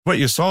What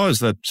you saw is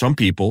that some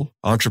people,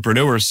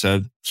 entrepreneurs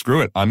said,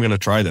 screw it, I'm going to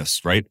try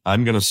this, right?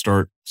 I'm going to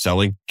start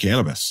selling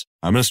cannabis.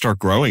 I'm going to start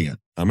growing it.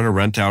 I'm going to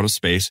rent out a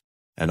space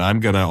and I'm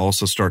going to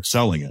also start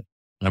selling it.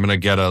 I'm going to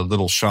get a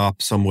little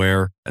shop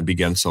somewhere and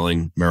begin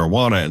selling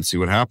marijuana and see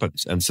what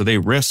happens. And so they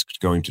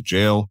risked going to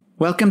jail.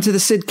 Welcome to the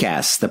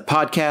Sidcast, the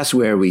podcast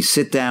where we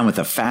sit down with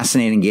a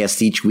fascinating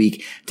guest each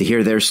week to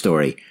hear their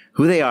story,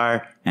 who they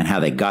are, and how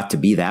they got to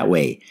be that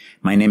way.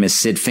 My name is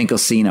Sid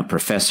Finkelstein, a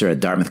professor at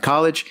Dartmouth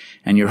College,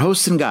 and your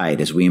host and guide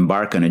as we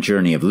embark on a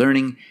journey of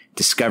learning,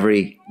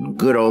 discovery, and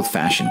good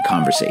old-fashioned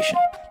conversation.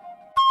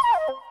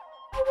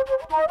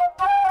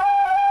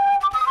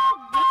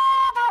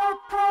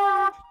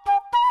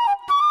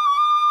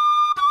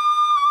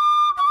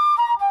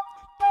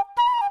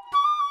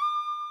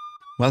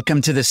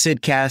 Welcome to the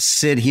Sidcast.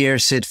 Sid here,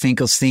 Sid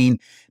Finkelstein.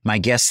 My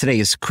guest today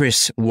is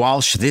Chris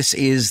Walsh. This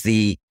is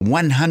the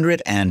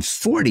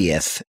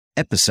 140th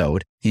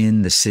episode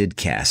in the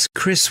Sidcast.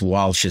 Chris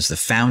Walsh is the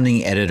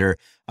founding editor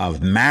of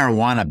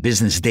Marijuana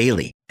Business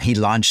Daily. He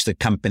launched the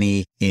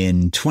company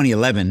in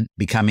 2011,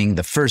 becoming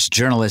the first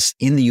journalist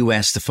in the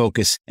U.S. to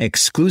focus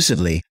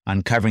exclusively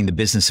on covering the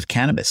business of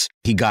cannabis.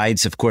 He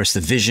guides, of course, the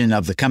vision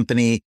of the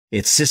company,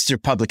 its sister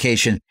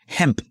publication,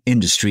 Hemp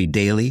Industry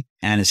Daily,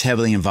 and is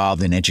heavily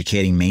involved in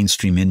educating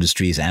mainstream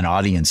industries and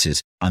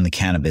audiences on the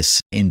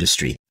cannabis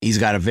industry. He's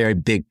got a very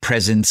big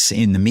presence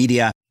in the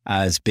media,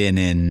 has been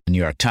in New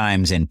York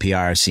Times,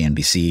 NPR,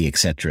 CNBC, et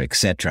cetera, et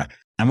cetera.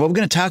 And what we're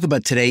going to talk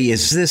about today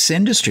is this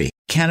industry,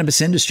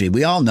 cannabis industry.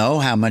 We all know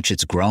how much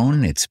it's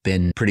grown. It's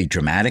been pretty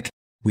dramatic.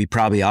 We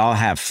probably all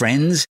have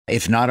friends,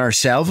 if not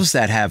ourselves,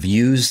 that have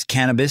used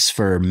cannabis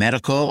for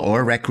medical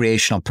or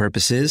recreational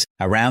purposes.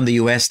 Around the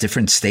U.S.,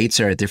 different states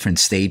are at different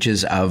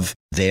stages of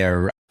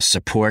their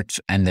support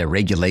and their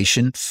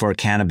regulation for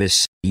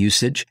cannabis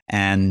usage.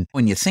 And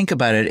when you think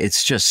about it,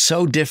 it's just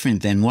so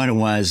different than what it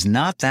was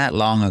not that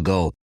long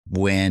ago,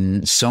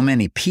 when so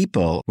many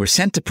people were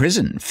sent to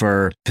prison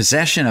for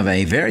possession of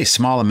a very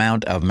small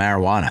amount of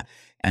marijuana,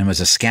 and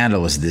was a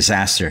scandal, was a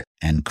disaster,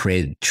 and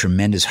created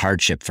tremendous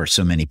hardship for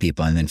so many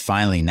people. And then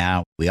finally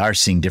now we are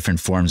seeing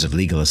different forms of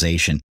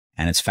legalization,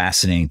 and it's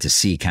fascinating to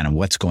see kind of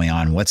what's going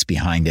on, what's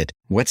behind it,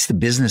 what's the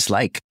business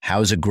like,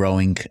 how's it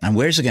growing, and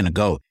where's it going to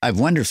go? I've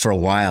wondered for a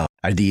while,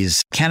 are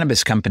these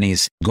cannabis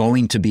companies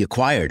going to be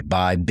acquired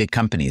by big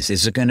companies?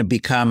 Is it going to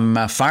become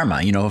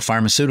pharma, a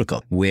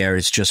pharmaceutical, where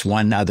it's just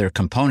one other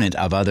component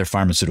of other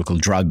pharmaceutical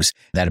drugs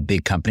that a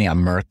big company, a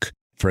Merck,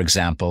 for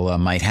example,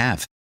 might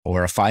have?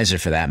 Or a Pfizer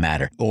for that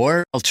matter?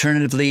 Or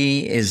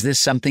alternatively, is this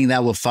something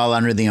that will fall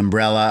under the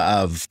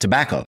umbrella of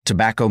tobacco?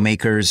 Tobacco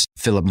makers,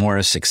 Philip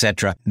Morris,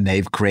 etc.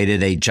 They've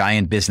created a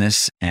giant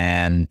business,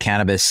 and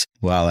cannabis,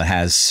 while it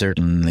has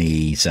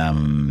certainly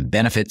some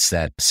benefits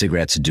that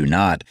cigarettes do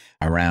not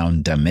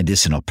around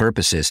medicinal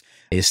purposes,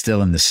 is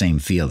still in the same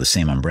field, the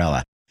same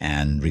umbrella.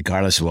 And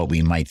regardless of what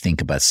we might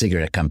think about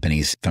cigarette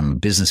companies, from a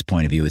business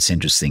point of view, it's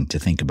interesting to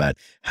think about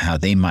how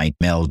they might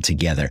meld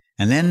together.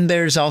 And then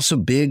there's also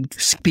big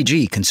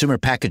CPG, consumer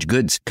packaged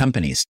goods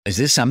companies. Is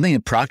this something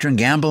that Procter &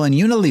 Gamble and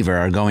Unilever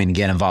are going to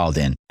get involved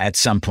in at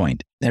some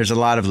point? There's a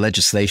lot of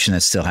legislation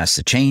that still has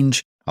to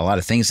change, a lot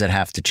of things that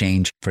have to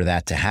change for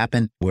that to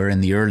happen. We're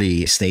in the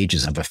early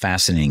stages of a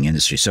fascinating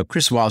industry. So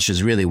Chris Walsh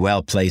is really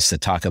well placed to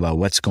talk about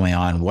what's going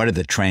on, what are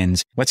the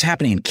trends, what's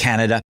happening in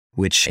Canada,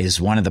 which is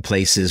one of the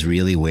places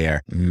really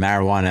where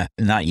marijuana,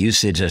 not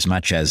usage as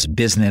much as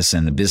business,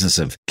 and the business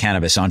of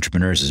cannabis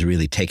entrepreneurs has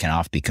really taken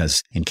off,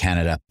 because in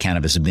Canada,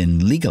 cannabis has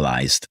been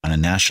legalized on a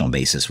national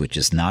basis, which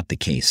is not the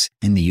case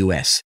in the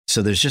US.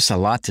 So there's just a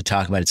lot to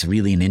talk about. It's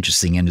really an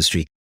interesting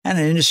industry, and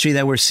an industry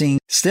that we're seeing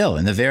still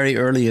in the very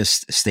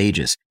earliest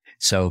stages.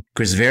 So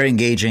Chris, very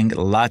engaging,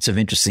 lots of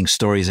interesting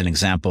stories and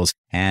examples,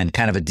 and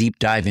kind of a deep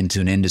dive into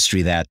an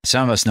industry that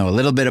some of us know a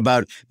little bit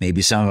about,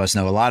 maybe some of us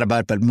know a lot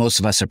about, but most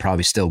of us are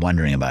probably still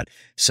wondering about.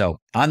 So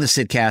on the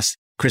Sidcast,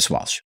 Chris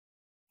Walsh.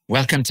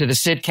 Welcome to the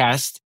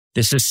Sidcast.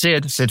 This is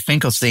Sid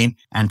Finkelstein,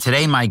 and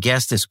today my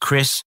guest is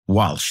Chris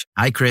Walsh.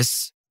 Hi,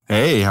 Chris.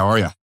 Hey, how are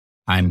you?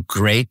 I'm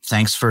great.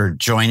 Thanks for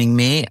joining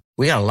me.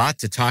 We got a lot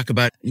to talk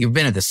about. You've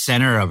been at the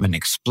center of an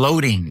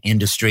exploding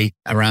industry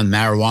around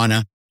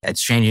marijuana.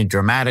 It's changing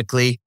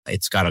dramatically.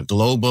 It's got a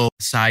global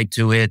side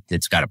to it.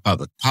 It's got a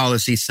public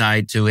policy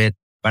side to it.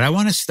 But I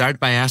want to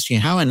start by asking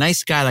how a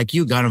nice guy like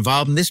you got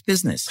involved in this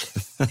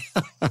business.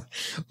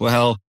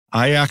 Well,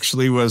 I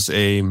actually was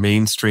a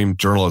mainstream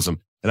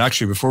journalism. And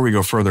actually, before we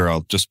go further,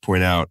 I'll just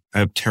point out I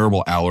have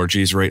terrible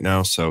allergies right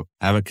now, so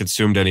I haven't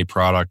consumed any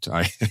product.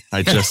 I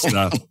just,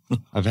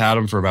 I've had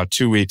them for about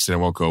 2 weeks and it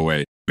won't go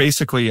away.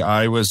 Basically,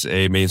 I was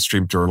a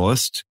mainstream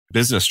journalist,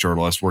 business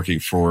journalist working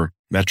for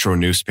Metro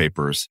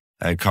newspapers.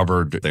 I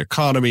covered the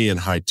economy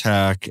and high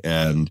tech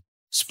and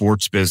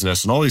sports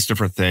business and all these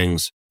different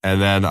things.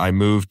 And then I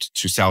moved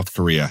to South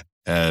Korea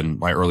in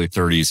my early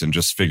 30s and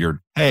just figured,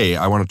 hey,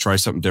 I want to try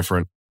something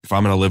different. If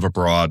I'm going to live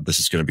abroad, this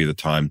is going to be the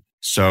time.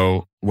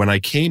 So when I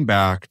came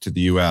back to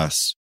the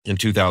US in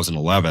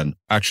 2011,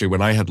 actually,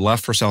 when I had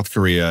left for South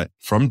Korea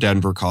from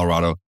Denver,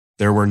 Colorado,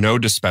 there were no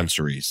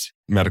dispensaries,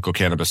 medical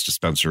cannabis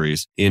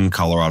dispensaries in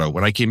Colorado.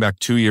 When I came back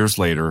 2 years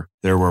later,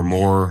 there were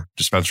more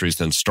dispensaries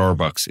than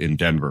Starbucks in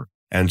Denver.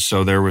 And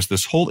so there was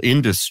this whole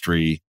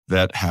industry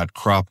that had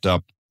cropped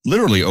up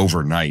literally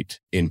overnight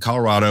in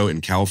Colorado,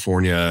 in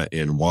California,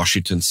 in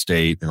Washington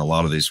State, and a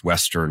lot of these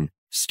Western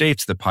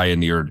states that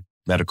pioneered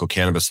medical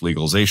cannabis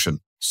legalization.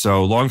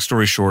 So long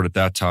story short, at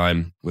that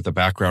time, with a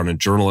background in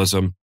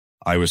journalism,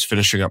 I was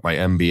finishing up my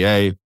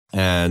MBA,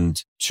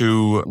 and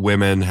two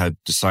women had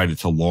decided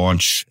to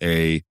launch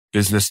a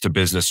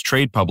business-to-business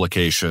trade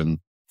publication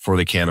for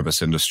the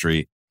cannabis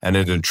industry, and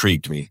it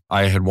intrigued me.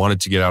 I had wanted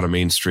to get out of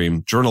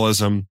mainstream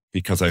journalism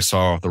because I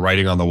saw the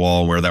writing on the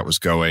wall and where that was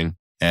going.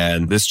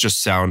 And this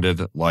just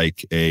sounded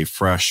like a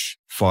fresh,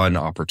 fun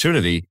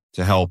opportunity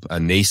to help a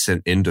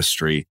nascent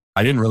industry.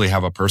 I didn't really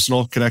have a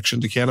personal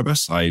connection to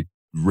cannabis. I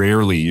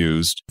rarely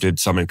did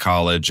some in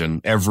college and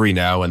every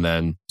now and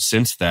then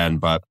since then.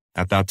 But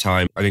at that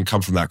time, I didn't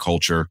come from that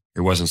culture.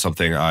 It wasn't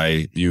something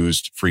I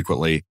used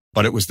frequently,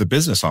 but it was the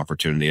business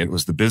opportunity. It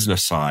was the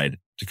business side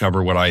to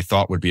cover what I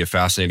thought would be a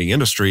fascinating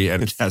industry.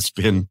 And it has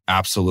been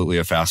absolutely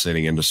a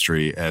fascinating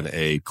industry and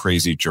a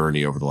crazy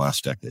journey over the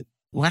last decade.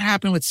 What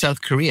happened with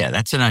South Korea?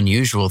 That's an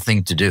unusual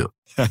thing to do.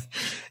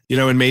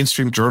 In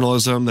mainstream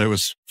journalism, there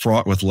was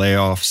fraught with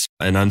layoffs,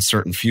 an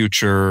uncertain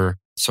future.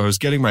 So I was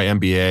getting my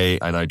MBA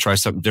and I tried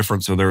something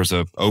different. So there was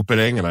an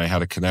opening and I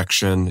had a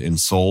connection in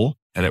Seoul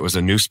and it was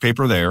a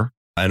newspaper there.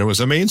 And it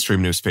was a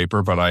mainstream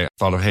newspaper, but I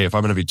thought of, hey, if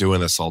I'm going to be doing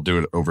this, I'll do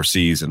it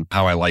overseas and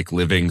how I like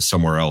living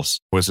somewhere else.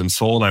 I was in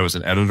Seoul and I was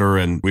an editor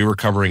and we were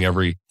covering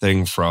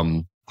everything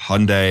from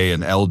Hyundai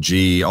and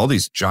LG, all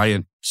these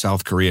giant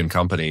South Korean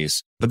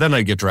companies. But then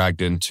I get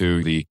dragged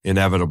into the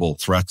inevitable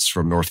threats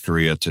from North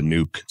Korea to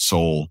nuke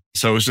Seoul.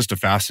 So it was just a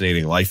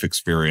fascinating life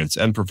experience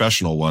and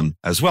professional one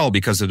as well,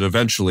 because it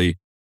eventually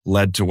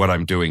led to what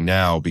I'm doing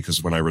now.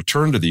 Because when I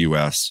returned to the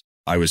US,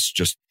 I was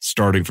just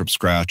starting from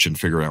scratch and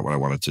figuring out what I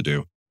wanted to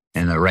do.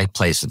 In the right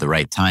place at the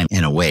right time,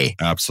 in a way.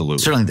 Absolutely.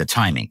 Certainly the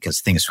timing, because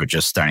things were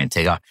just starting to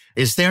take off.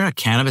 Is there a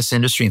cannabis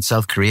industry in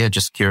South Korea?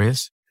 Just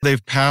curious.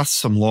 They've passed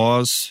some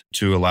laws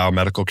to allow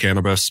medical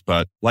cannabis,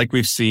 but like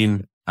we've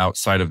seen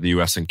outside of the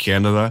US and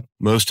Canada,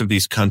 most of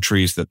these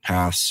countries that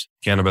pass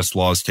cannabis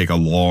laws take a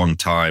long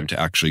time to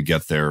actually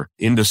get their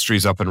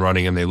industries up and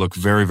running, and they look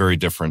very, very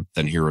different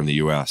than here in the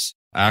US.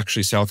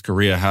 Actually, South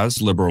Korea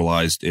has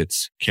liberalized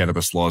its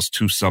cannabis laws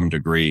to some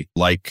degree,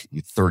 like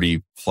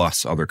 30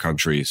 plus other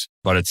countries,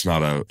 but it's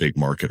not a big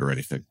market or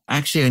anything.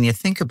 Actually, when you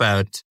think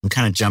about, I'm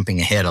kind of jumping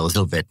ahead a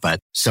little bit,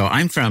 but so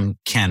I'm from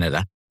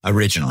Canada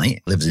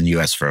originally, lived in the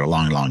US for a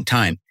long, long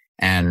time.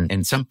 And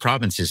in some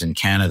provinces in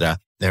Canada,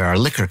 there are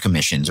liquor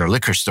commissions or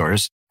liquor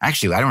stores.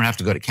 Actually, I don't have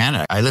to go to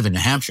Canada. I live in New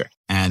Hampshire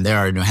and there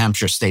are New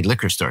Hampshire state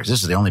liquor stores.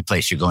 This is the only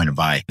place you're going to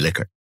buy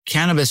liquor.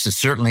 Cannabis is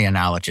certainly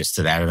analogous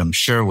to that. And I'm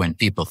sure when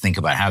people think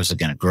about how's it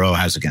going to grow,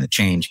 how's it going to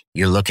change,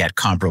 you look at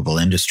comparable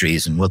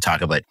industries, and we'll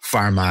talk about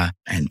pharma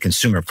and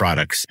consumer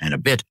products in a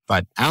bit.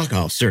 But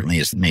alcohol certainly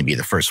is maybe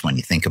the first one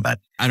you think about.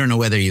 I don't know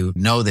whether you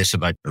know this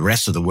about the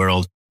rest of the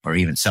world or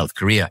even South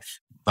Korea,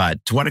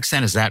 but to what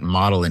extent is that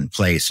model in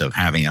place of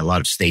having a lot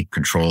of state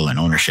control and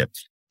ownership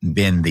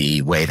been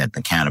the way that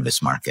the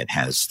cannabis market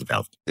has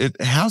developed? It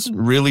hasn't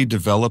really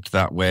developed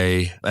that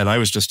way. And I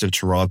was just in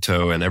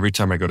Toronto, and every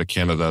time I go to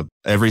Canada,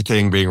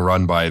 everything being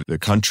run by the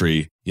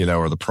country,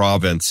 or the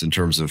province in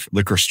terms of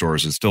liquor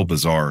stores is still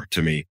bizarre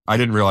to me. I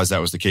didn't realize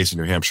that was the case in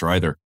New Hampshire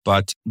either.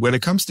 But when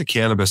it comes to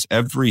cannabis,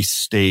 every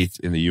state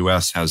in the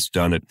US has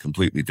done it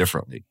completely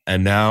differently.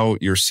 And now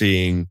you're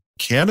seeing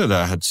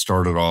Canada had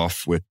started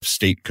off with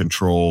state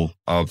control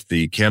of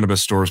the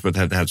cannabis stores, but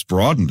has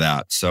broadened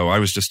that. So I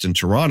was just in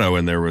Toronto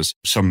and there was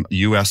some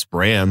US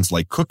brands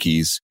like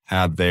Cookies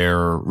had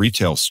their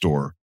retail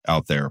store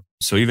out there.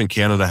 So even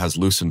Canada has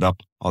loosened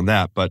up on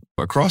that. But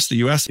across the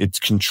US, it's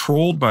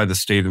controlled by the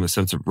state in the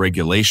sense of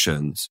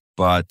regulations,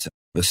 but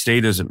the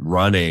state isn't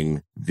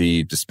running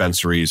the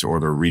dispensaries or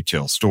the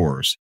retail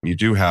stores. You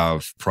do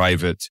have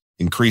private,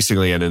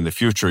 increasingly, and in the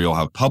future, you'll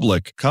have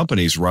public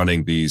companies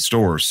running these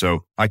stores.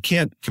 So I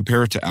can't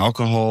compare it to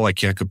alcohol. I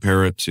can't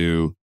compare it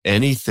to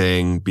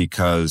anything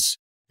because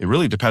it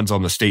really depends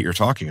on the state you're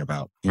talking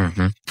about.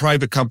 Mm-hmm.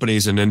 Private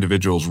companies and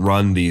individuals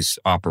run these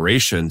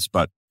operations,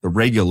 but the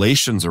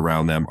regulations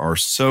around them are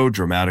so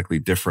dramatically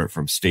different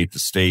from state to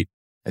state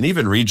and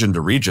even region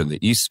to region.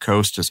 The East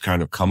Coast has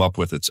kind of come up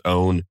with its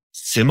own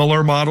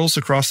similar models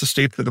across the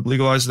state that have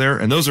legalized there.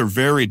 And those are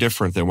very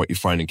different than what you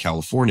find in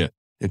California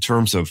in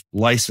terms of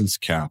license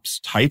caps,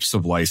 types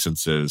of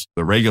licenses,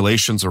 the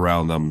regulations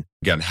around them.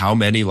 Again, how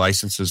many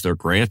licenses they're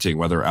granting,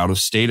 whether out of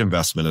state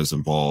investment is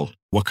involved,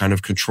 what kind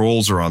of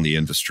controls are on the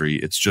industry.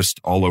 It's just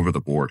all over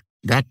the board.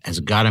 That has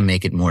got to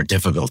make it more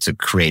difficult to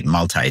create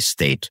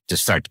multi-state, to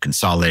start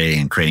consolidating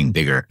and creating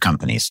bigger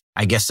companies.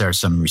 I guess there are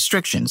some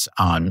restrictions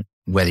on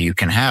whether you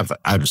can have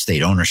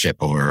out-of-state ownership,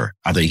 or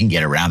although you can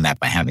get around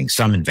that by having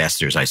some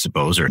investors, I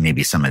suppose, or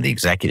maybe some of the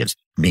executives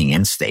being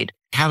in-state.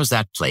 How has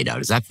that played out?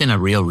 Has that been a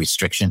real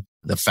restriction?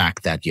 The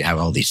fact that you have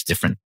all these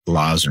different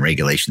laws and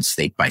regulations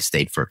state by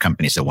state for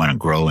companies that want to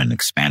grow and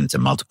expand into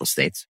multiple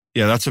states?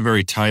 Yeah, that's a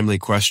very timely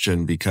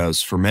question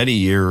because for many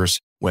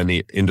years, when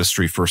the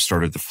industry first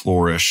started to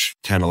flourish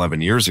 10,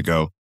 11 years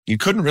ago, you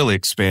couldn't really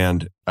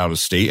expand out of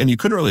state and you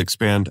couldn't really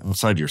expand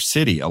outside your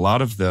city. A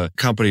lot of the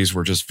companies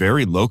were just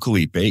very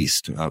locally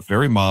based,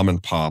 very mom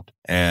and pop.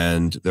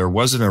 And there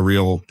wasn't a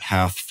real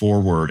path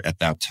forward at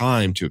that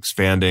time to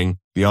expanding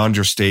beyond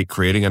your state,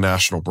 creating a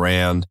national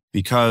brand,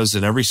 because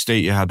in every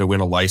state you had to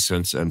win a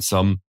license, and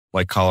some,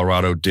 like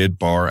Colorado, did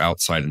bar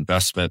outside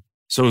investment.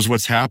 So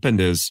what's happened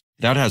is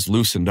that has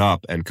loosened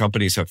up and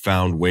companies have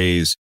found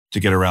ways to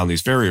get around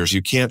these barriers.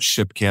 You can't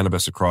ship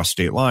cannabis across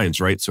state lines,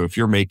 right? So if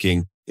you're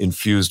making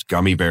infused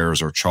gummy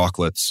bears or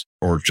chocolates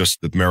or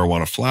just the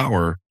marijuana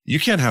flower, you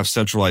can't have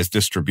centralized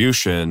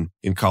distribution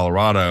in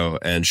Colorado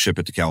and ship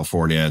it to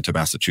California and to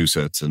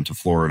Massachusetts and to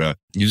Florida.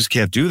 You just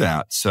can't do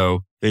that.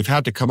 So they've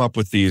had to come up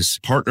with these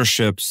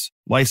partnerships,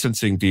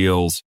 licensing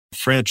deals,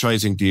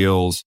 franchising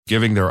deals,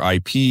 giving their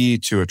IP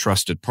to a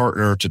trusted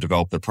partner to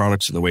develop their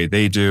products in the way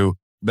they do.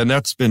 Then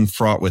that's been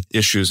fraught with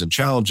issues and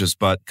challenges,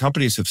 but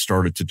companies have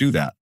started to do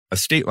that. A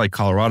state like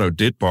Colorado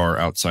did bar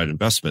outside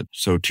investment.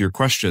 So to your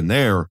question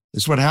there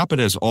is what happened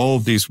is all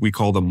of these, we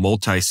call them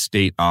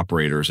multi-state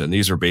operators. And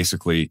these are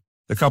basically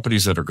the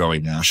companies that are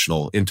going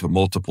national into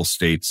multiple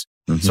states,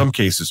 in some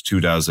cases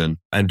 24,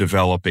 and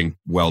developing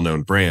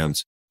well-known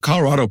brands.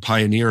 Colorado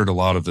pioneered a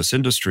lot of this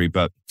industry,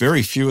 but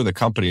very few of the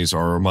companies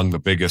are among the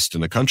biggest in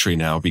the country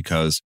now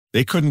because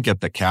they couldn't get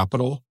the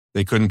capital.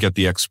 They couldn't get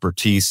the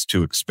expertise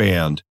to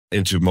expand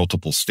into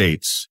multiple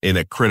states in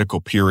a critical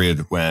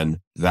period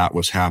when that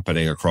was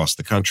happening across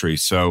the country.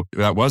 So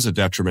that was a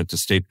detriment to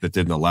states that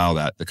didn't allow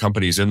that. The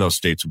companies in those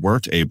states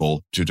weren't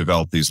able to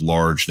develop these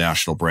large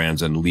national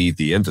brands and lead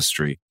the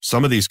industry.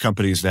 Some of these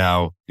companies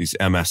now, these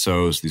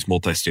MSOs, these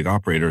multi-state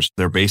operators,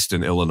 they're based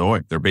in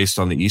Illinois. They're based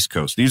on the East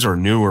Coast. These are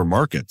newer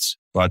markets,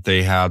 but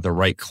they have the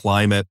right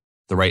climate,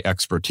 the right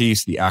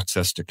expertise, the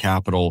access to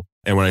capital.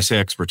 And when I say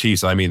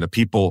expertise, I mean the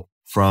people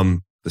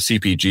from the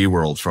CPG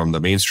world, from the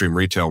mainstream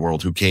retail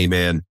world who came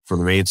in, from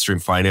the mainstream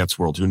finance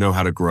world who know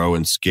how to grow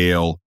and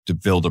scale to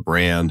build a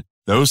brand.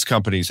 Those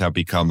companies have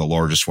become the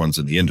largest ones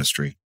in the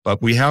industry.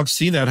 But we have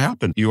seen that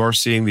happen. You are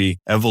seeing the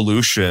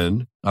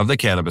evolution of the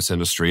cannabis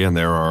industry, and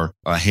there are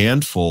a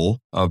handful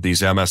of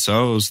these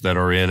MSOs that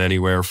are in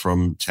anywhere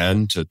from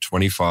 10 to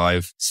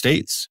 25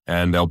 states,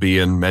 and they'll be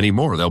in many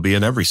more. They'll be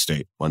in every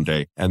state one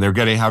day, and they're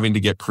having to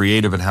get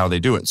creative in how they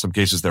do it. In some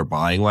cases, they're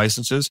buying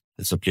licenses.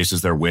 In some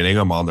cases, they're winning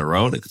them on their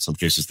own. In some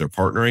cases, they're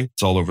partnering.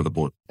 It's all over the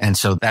board. And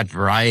so that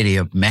variety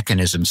of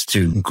mechanisms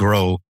to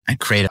grow and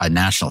create a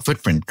national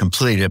footprint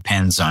completely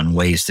depends on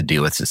ways to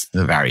deal with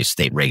the various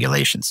state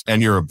regulations.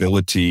 And your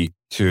ability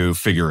to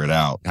figure it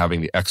out,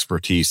 having the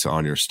expertise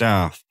on your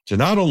staff to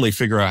not only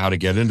figure out how to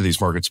get into these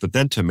markets, but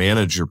then to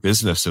manage your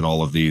business in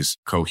all of these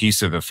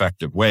cohesive,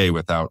 effective way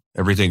without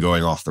everything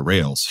going off the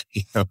rails,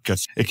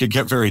 because it can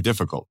get very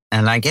difficult.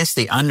 And I guess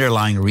the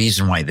underlying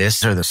reason why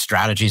this are the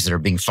strategies that are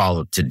being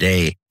followed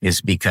today is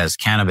because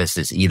cannabis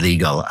is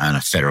illegal on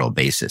a federal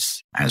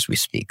basis as we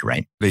speak,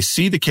 right? They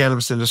see the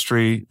cannabis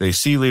industry, they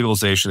see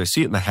legalization, they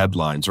see it in the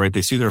headlines, right?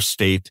 They see their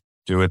state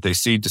do it. They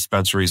see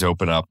dispensaries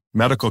open up.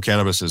 Medical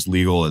cannabis is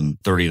legal in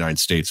 39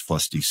 states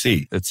plus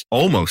DC. It's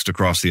almost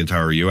across the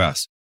entire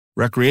US.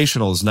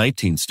 Recreational is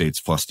 19 states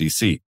plus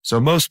DC. So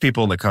most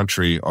people in the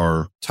country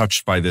are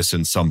touched by this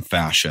in some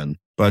fashion.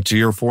 But to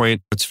your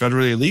point, it's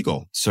federally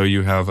illegal. So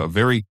you have a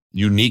very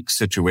unique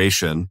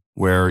situation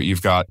where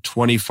you've got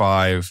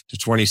 $25 to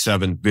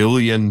 $27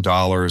 billion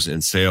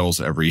in sales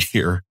every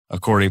year,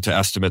 according to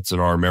estimates in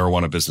our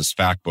Marijuana Business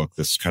Fact Book,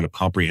 this kind of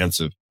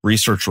comprehensive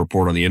research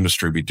report on the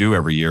industry we do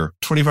every year.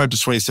 $25 to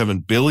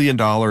 $27 billion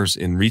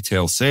in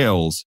retail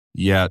sales,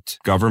 yet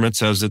government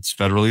says it's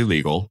federally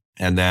legal.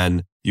 And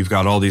then you've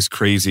got all these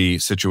crazy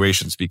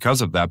situations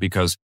because of that,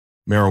 because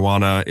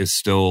marijuana is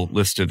still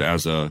listed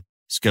as a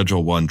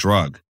Schedule I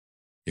drug,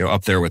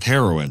 up there with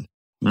heroin.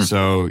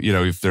 So,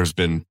 if there's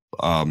been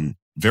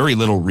very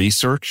little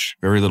research,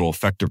 very little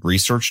effective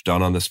research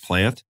done on this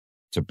plant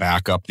to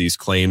back up these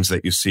claims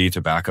that you see, to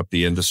back up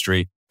the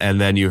industry. And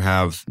then you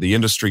have the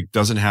industry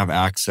doesn't have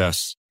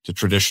access to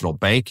traditional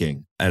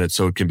banking. And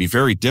so it can be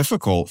very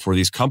difficult for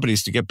these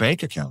companies to get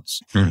bank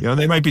accounts.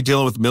 They might be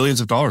dealing with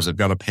millions of dollars. They've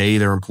got to pay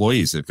their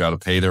employees. They've got to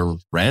pay their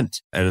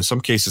rent. And in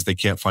some cases, they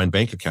can't find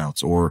bank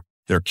accounts, or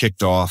they're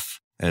kicked off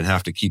and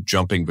have to keep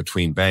jumping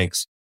between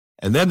banks.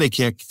 And then they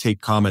can't take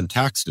common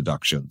tax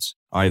deductions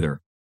either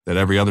that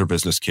every other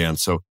business can.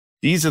 So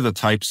these are the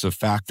types of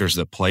factors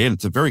that play in.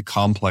 It's a very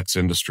complex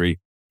industry.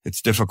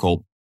 It's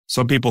difficult.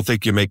 Some people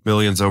think you make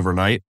millions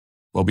overnight.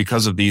 Well,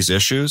 because of these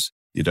issues,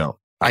 you don't.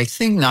 I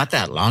think not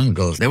that long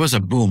ago, there was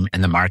a boom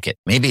in the market.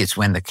 Maybe it's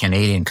when the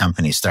Canadian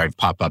companies started to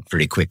pop up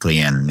pretty quickly,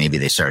 and maybe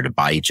they started to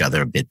buy each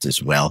other a bit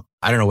as well.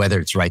 I don't know whether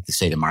it's right to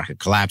say the market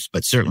collapsed,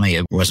 but certainly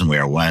it wasn't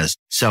where it was.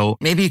 So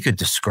maybe you could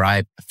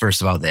describe,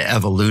 first of all, the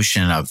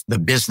evolution of the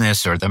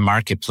business or the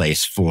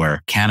marketplace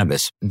for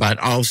cannabis, but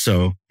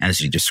also as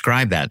you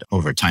describe that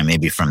over time,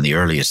 maybe from the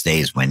earliest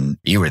days when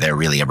you were there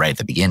really right at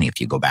the beginning,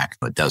 if you go back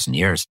a dozen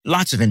years,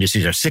 lots of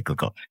industries are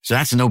cyclical. So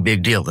that's no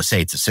big deal to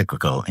say it's a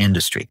cyclical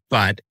industry.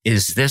 But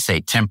is this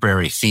a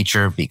temporary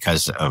feature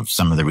because of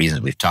some of the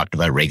reasons we've talked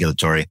about,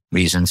 regulatory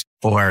reasons?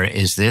 Or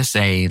is this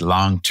a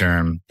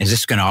long-term, is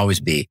this going to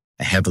always be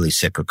a heavily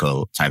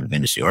cyclical type of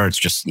industry? Or it's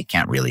just, you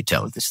can't really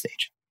tell at this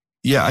stage?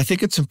 Yeah, I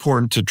think it's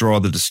important to draw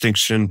the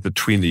distinction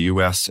between the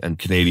U.S. and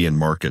Canadian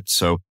markets.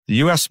 So the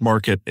U.S.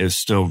 market is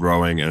still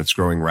growing and it's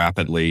growing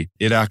rapidly.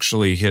 It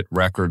actually hit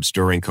records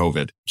during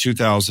COVID.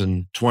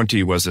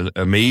 2020 was an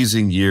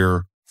amazing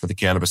year for the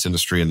cannabis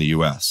industry in the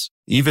U.S.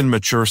 Even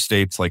mature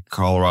states like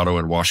Colorado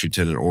and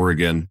Washington and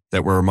Oregon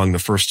that were among the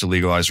first to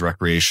legalize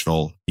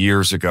recreational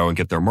years ago and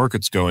get their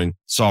markets going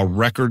saw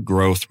record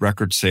growth,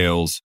 record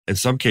sales, in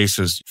some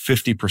cases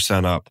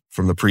 50% up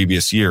from the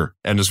previous year.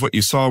 And as what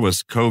you saw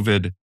was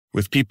COVID,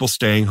 with people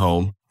staying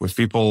home, with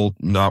people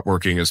not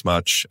working as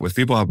much, with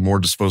people have more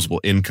disposable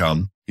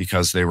income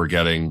because they were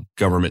getting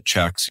government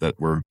checks that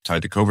were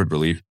tied to COVID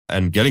relief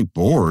and getting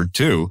bored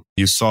too.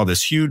 You saw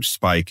this huge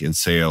spike in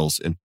sales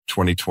in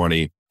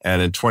 2020.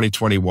 And in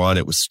 2021,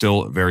 it was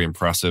still very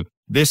impressive.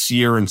 This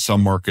year, in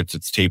some markets,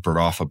 it's tapered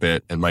off a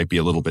bit and might be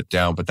a little bit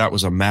down, but that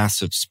was a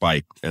massive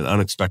spike, an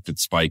unexpected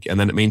spike. And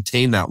then it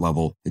maintained that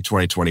level in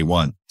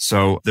 2021.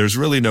 So there's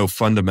really no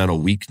fundamental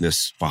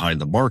weakness behind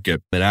the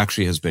market. It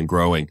actually has been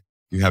growing.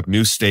 You have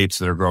new states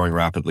that are growing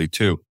rapidly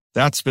too.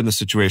 That's been the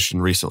situation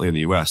recently in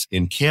the US.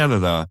 In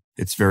Canada,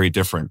 it's very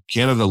different.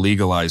 Canada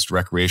legalized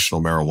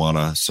recreational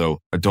marijuana, so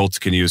adults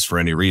can use for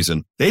any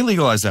reason. They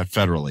legalized that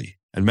federally.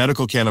 And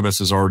medical cannabis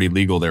is already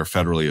legal there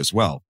federally as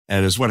well.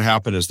 And as what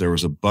happened is there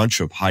was a bunch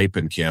of hype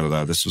in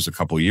Canada. This was a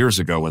couple of years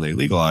ago when they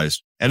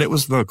legalized. And it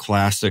was the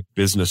classic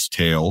business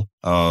tale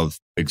of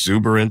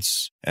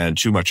exuberance and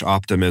too much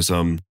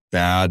optimism,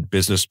 bad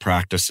business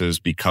practices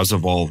because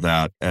of all of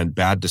that, and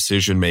bad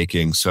decision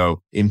making.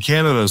 So in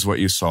Canada is what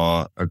you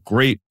saw, a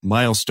great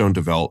milestone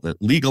development,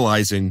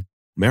 legalizing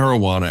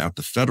marijuana at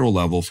the federal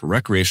level for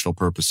recreational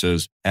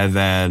purposes. And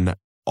then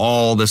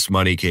all this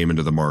money came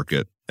into the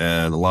market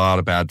and a lot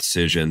of bad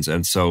decisions.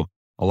 And so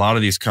a lot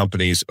of these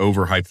companies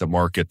overhyped the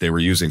market. They were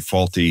using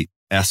faulty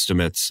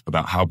estimates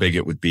about how big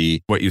it would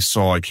be. What you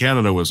saw in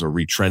Canada was a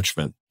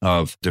retrenchment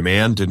of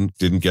demand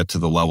didn't get to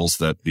the levels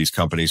that these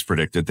companies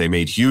predicted. They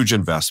made huge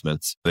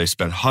investments. They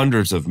spent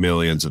hundreds of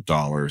millions of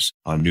dollars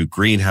on new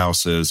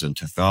greenhouses and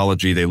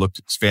technology. They looked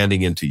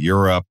expanding into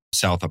Europe,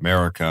 South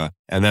America.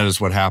 And then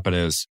what happened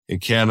is in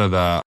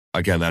Canada,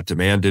 again, that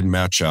demand didn't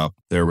match up.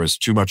 There was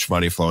too much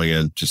money flowing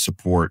in to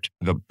support.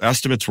 The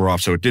estimates were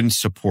off, so it didn't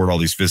support all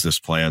these business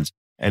plans.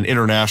 And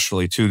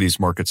internationally, too, these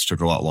markets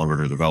took a lot longer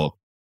to develop.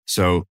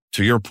 So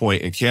to your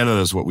point, in Canada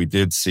is what we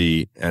did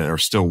see and are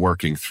still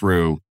working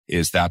through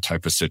is that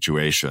type of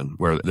situation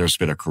where there's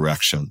been a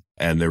correction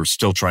and they're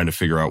still trying to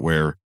figure out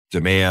where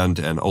demand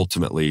and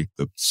ultimately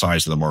the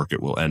size of the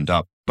market will end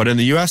up. But in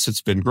the US,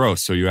 it's been growth.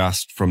 So you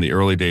asked from the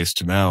early days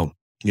to now,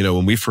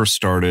 when we first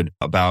started,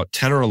 about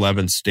 10 or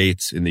 11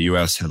 states in the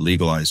US had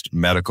legalized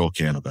medical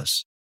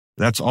cannabis.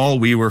 That's all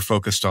we were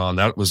focused on.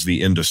 That was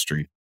the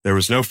industry. There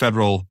was no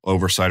federal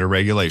oversight or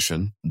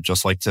regulation,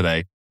 just like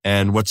today.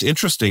 And what's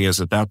interesting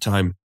is at that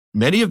time,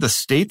 many of the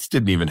states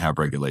didn't even have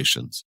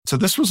regulations. So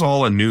this was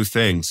all a new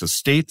thing. So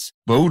states,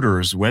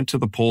 voters went to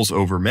the polls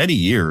over many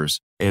years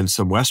in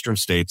some Western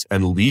states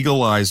and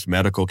legalized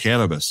medical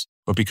cannabis.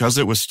 But because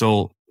it was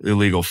still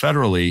illegal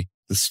federally,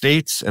 the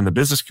states and the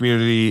business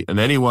community and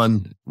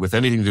anyone with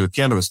anything to do with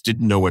cannabis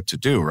didn't know what to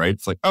do, right?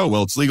 It's like, oh,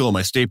 well, it's legal in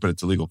my state, but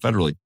it's illegal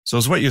federally. So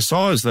as what you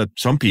saw is that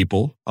some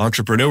people,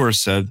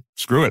 entrepreneurs said,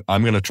 screw it,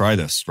 I'm going to try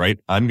this, right?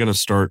 I'm going to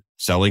start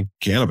selling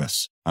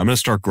cannabis. I'm going to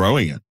start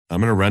growing it. I'm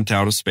going to rent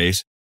out a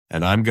space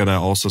and I'm going to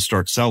also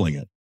start selling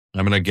it.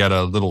 I'm going to get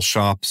a little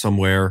shop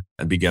somewhere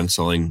and begin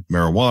selling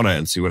marijuana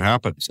and see what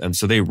happens. And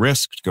so they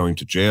risked going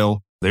to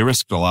jail. They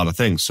risked a lot of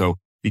things. So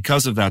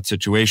because of that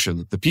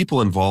situation, the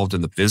people involved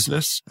in the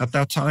business at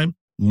that time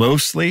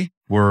mostly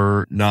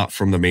were not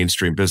from the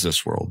mainstream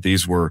business world.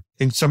 These were,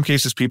 in some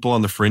cases, people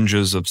on the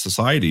fringes of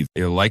society.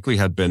 They likely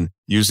had been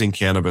using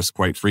cannabis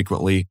quite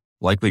frequently,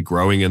 likely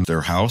growing in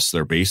their house,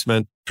 their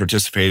basement,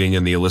 participating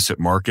in the illicit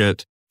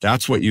market.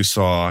 That's what you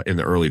saw in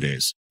the early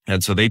days.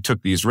 And so they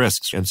took these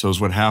risks. And so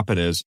what happened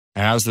is,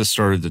 as this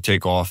started to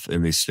take off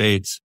in these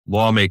states,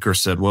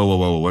 lawmakers said,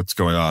 whoa, what's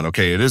going on?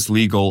 Okay, it is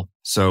legal.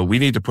 So we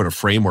need to put a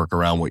framework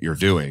around what you're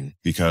doing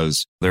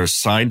because there's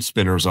sign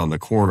spinners on the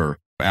corner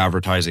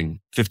advertising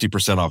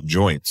 50% off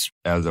joints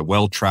at a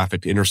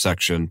well-trafficked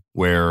intersection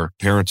where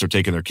parents are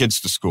taking their kids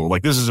to school.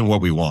 Like, this isn't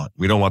what we want.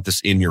 We don't want this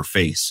in your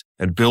face.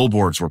 And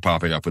billboards were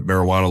popping up with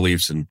marijuana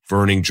leaves and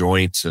burning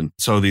joints. And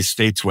so these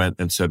states went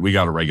and said, we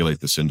got to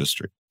regulate this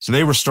industry. So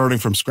they were starting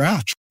from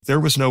scratch. There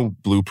was no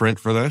blueprint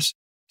for this.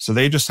 So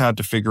they just had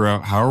to figure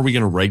out, how are we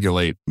going to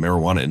regulate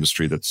marijuana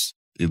industry that's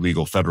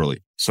illegal federally.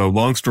 So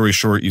long story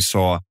short, you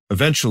saw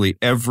eventually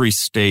every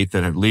state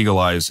that had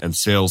legalized and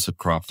sales had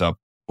cropped up,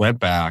 went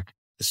back,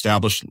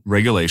 established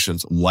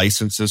regulations,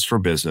 licenses for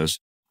business,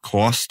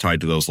 costs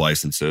tied to those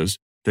licenses,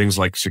 things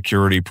like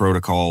security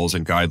protocols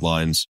and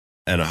guidelines,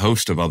 and a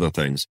host of other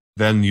things.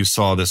 Then you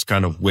saw this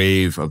kind of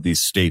wave of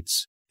these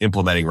states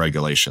implementing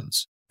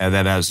regulations. And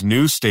then as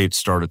new states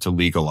started to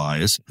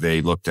legalize,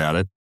 they looked at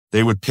it.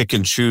 They would pick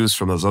and choose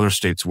from those other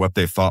states what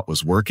they thought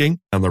was working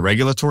on the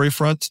regulatory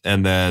front,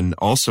 and then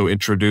also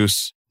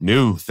introduce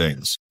new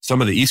things.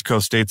 Some of the East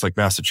Coast states like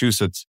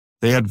Massachusetts,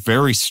 they had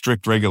very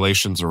strict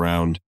regulations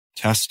around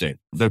testing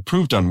that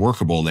proved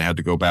unworkable, and they had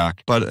to go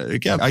back. But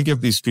again, I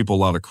give these people a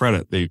lot of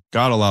credit. They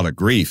got a lot of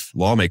grief,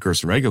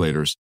 lawmakers and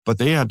regulators, but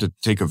they had to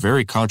take a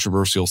very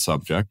controversial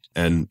subject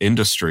and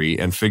industry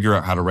and figure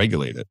out how to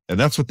regulate it. And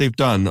that's what they've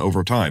done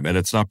over time. And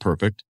it's not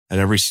perfect,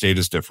 and every state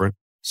is different.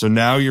 So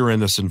now you're in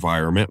this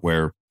environment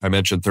where I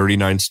mentioned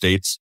 39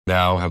 states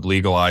now have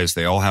legalized.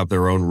 They all have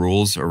their own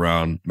rules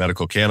around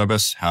medical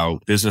cannabis, how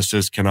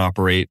businesses can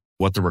operate,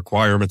 what the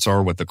requirements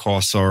are, what the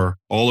costs are,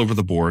 all over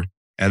the board.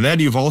 And then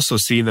you've also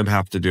seen them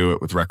have to do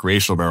it with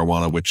recreational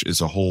marijuana, which is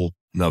a whole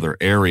another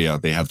area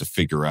they have to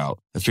figure out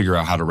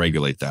how to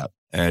regulate that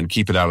and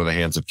keep it out of the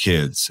hands of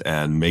kids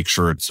and make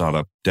sure it's not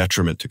a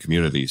detriment to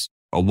communities.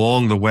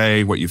 Along the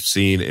way, what you've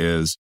seen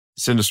is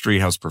this industry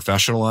has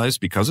professionalized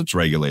because it's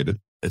regulated.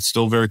 It's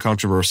still very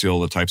controversial,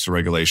 the types of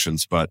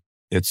regulations, but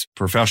it's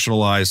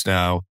professionalized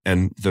now.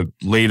 And the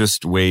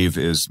latest wave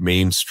is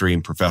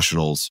mainstream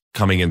professionals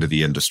coming into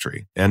the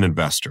industry and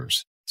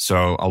investors.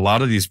 So a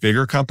lot of these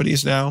bigger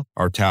companies now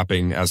are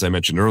tapping, as I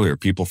mentioned earlier,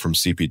 people from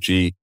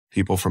CPG,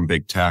 people from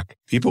big tech,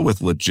 people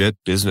with legit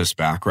business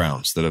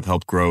backgrounds that have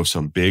helped grow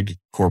some big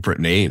corporate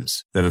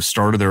names that have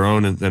started their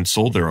own and then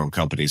sold their own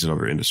companies in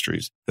other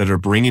industries that are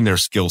bringing their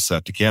skill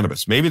set to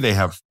cannabis. Maybe they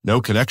have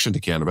no connection to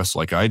cannabis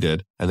like I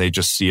did, and they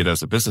just see it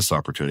as a business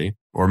opportunity.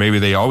 Or maybe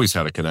they always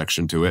had a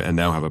connection to it and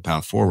now have a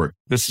path forward.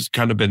 This has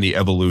kind of been the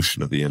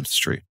evolution of the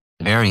industry.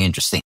 Very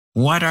interesting.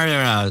 What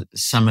are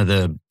some of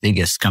the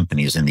biggest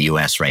companies in the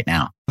U.S. right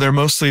now? They're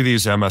mostly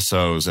these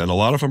MSOs, and a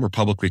lot of them are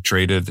publicly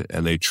traded,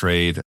 and they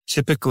trade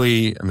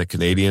typically in the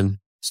Canadian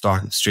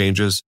stock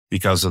exchanges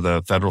because of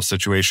the federal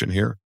situation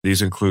here.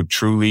 These include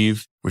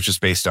Trulieve, which is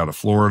based out of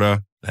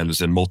Florida and is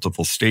in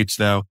multiple states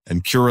now,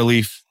 and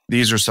Curaleaf.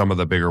 These are some of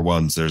the bigger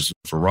ones. There's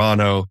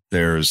Verano,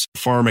 there's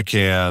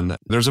PharmaCann.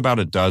 There's about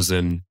a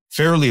dozen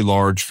fairly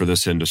large for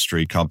this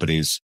industry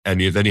companies. And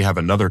then you have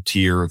another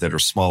tier that are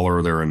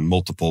smaller. They're in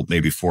multiple,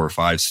 maybe 4 or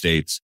 5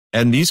 states.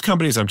 And these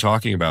companies I'm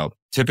talking about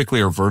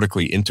typically are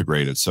vertically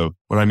integrated. So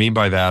what I mean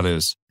by that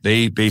is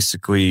they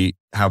basically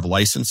have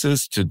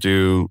licenses to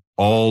do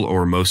all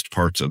or most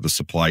parts of the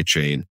supply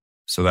chain.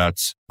 So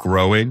that's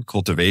growing,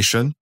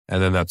 cultivation,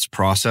 and then that's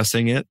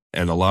processing it.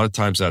 And a lot of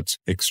times that's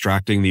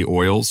extracting the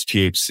oils,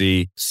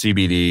 THC,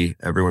 CBD.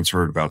 Everyone's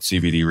heard about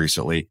CBD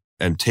recently.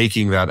 And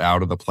taking that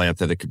out of the plant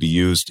that it could be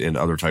used in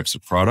other types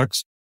of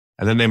products.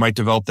 And then they might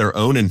develop their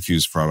own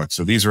infused products.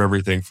 So these are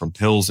everything from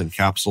pills and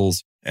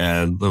capsules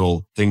and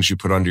little things you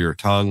put under your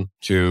tongue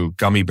to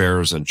gummy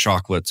bears and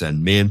chocolates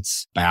and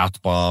mints,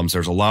 bath bombs.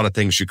 There's a lot of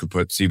things you could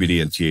put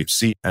CBD and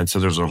THC. And so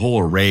there's a whole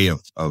array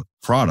of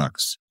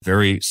products,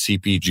 very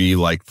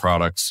CPG-like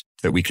products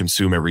that we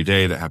consume every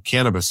day that have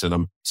cannabis in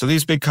them. So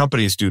these big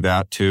companies do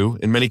that too,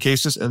 in many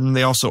cases. And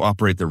they also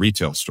operate the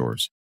retail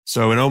stores.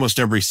 So in almost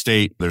every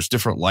state, there's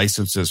different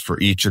licenses for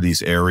each of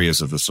these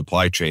areas of the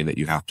supply chain that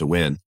you have to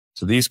win.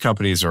 So these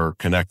companies are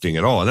connecting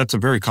it all. And that's a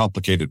very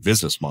complicated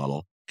business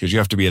model because you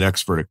have to be an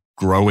expert at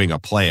growing a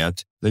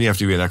plant. Then you have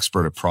to be an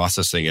expert at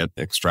processing it,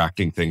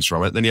 extracting things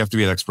from it. Then you have to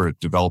be an expert at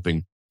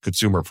developing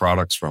consumer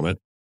products from it.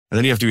 And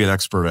then you have to be an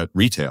expert at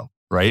retail,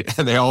 right?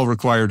 And they all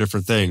require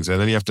different things. And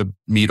then you have to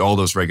meet all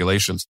those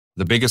regulations.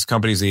 The biggest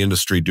companies in the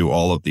industry do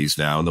all of these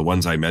now. And the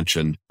ones I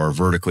mentioned are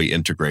vertically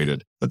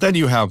integrated. But then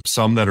you have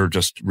some that are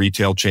just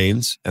retail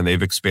chains and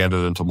they've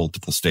expanded into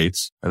multiple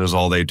states. And as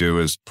all they do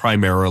is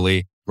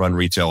primarily run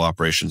retail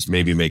operations,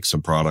 maybe make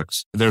some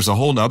products. There's a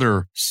whole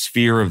nother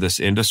sphere of this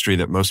industry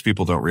that most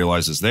people don't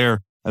realize is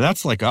there. And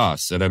that's like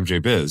us at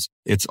MJ Biz.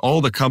 It's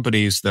all the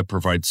companies that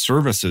provide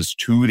services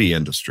to the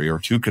industry or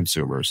to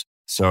consumers.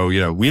 So,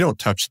 we don't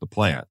touch the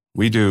plant.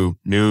 We do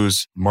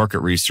news, market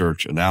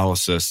research,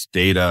 analysis,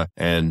 data,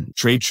 and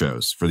trade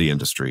shows for the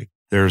industry.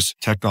 There's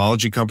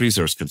technology companies,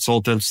 there's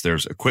consultants,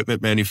 there's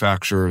equipment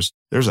manufacturers.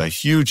 There's a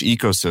huge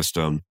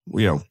ecosystem,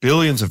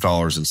 billions of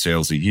dollars in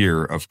sales a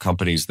year of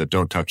companies that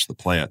don't touch the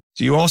plant.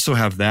 So you also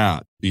have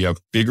that. You have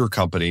bigger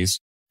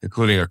companies,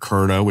 including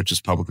Akerna, which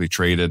is publicly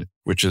traded,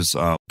 which is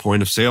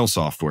point of sale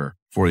software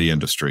for the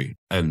industry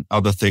and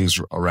other things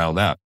around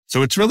that.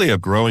 So it's really a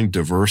growing,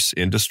 diverse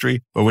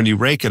industry. But when you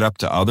rank it up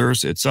to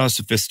others, it's not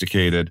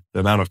sophisticated.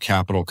 The amount of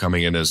capital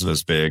coming in isn't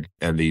as big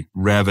and the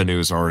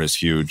revenues aren't as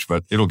huge,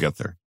 but it'll get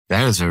there.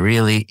 That is a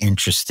really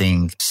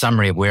interesting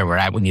summary of where we're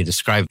at when you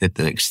described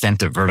the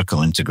extent of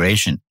vertical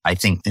integration. I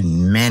think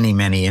in many,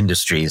 many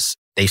industries,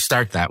 They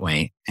start that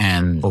way.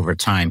 And over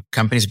time,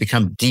 companies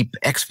become deep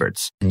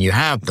experts. And you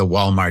have the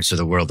Walmarts of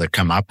the world that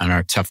come up and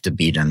are tough to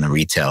beat in the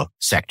retail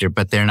sector,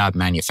 but they're not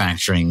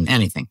manufacturing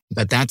anything.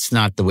 But that's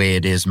not the way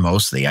it is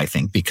mostly, I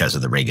think, because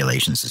of the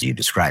regulations as you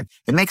described.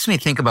 It makes me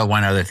think about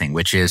one other thing,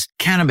 which is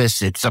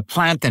cannabis. It's a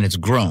plant and it's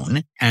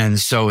grown. And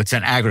so it's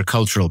an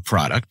agricultural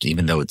product,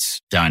 even though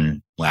it's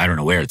done. Well, I don't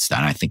know where it's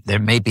done. I think there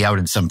may be out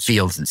in some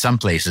fields in some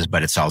places,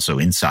 but it's also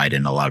inside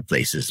in a lot of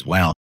places as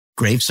well.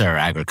 Grapes are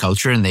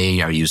agriculture and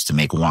they are used to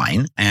make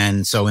wine.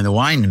 And so in the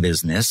wine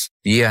business,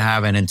 you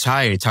have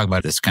you talk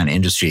about this kind of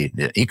industry,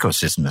 the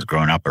ecosystem has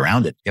grown up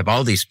around it. You have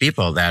all these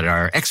people that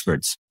are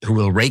experts who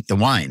will rate the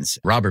wines.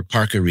 Robert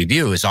Parker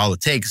Review is all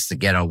it takes to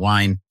get a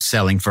wine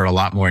selling for a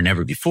lot more than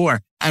ever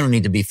before. I don't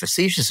need to be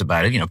facetious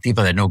about it.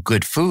 People that know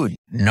good food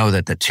know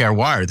that the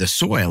terroir, the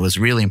soil, is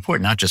really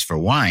important, not just for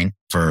wine,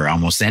 for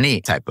almost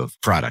any type of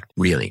product,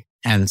 really.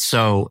 And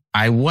so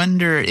I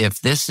wonder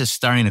if this is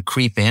starting to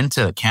creep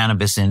into the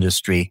cannabis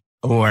industry,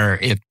 or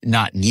if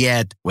not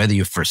yet, whether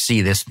you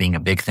foresee this being a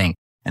big thing.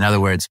 In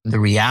other words, the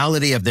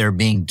reality of there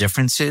being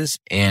differences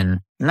in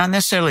not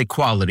necessarily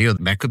quality, or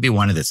that could be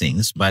one of the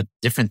things, but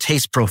different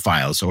taste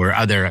profiles or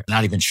other,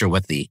 not even sure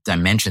what the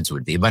dimensions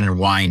would be. But in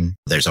wine,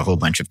 there's a whole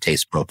bunch of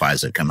taste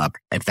profiles that come up.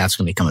 If that's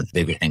going to become a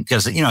bigger thing,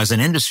 because, as an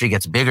industry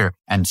gets bigger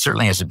and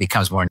certainly as it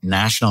becomes more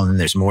national and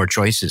there's more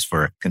choices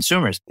for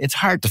consumers, it's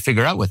hard to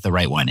figure out what the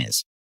right one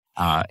is.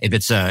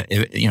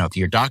 If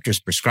your doctor's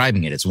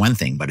prescribing it, it's one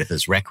thing, but if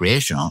it's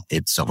recreational,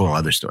 it's a whole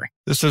other story.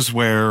 This is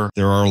where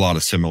there are a lot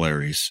of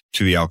similarities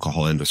to the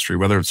alcohol industry,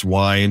 whether it's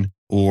wine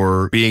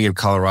or being in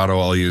Colorado.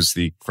 I'll use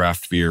the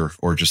craft beer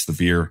or just the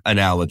beer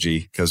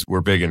analogy because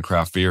we're big in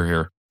craft beer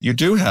here.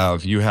 You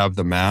have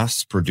the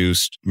mass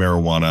produced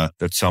marijuana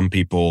that some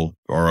people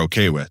are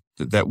okay with.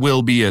 That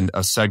will be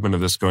a segment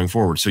of this going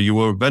forward. So you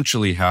will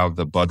eventually have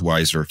the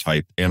Budweiser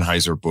type,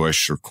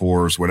 Anheuser-Busch or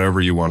Coors, whatever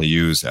you want to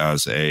use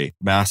as a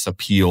mass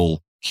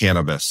appeal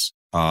cannabis.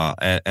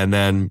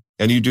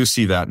 And you do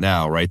see that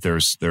now, right?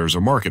 There's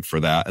a market for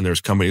that. And there's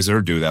companies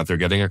that do that. They're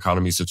getting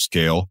economies of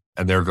scale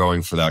and they're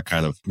going for that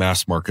kind of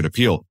mass market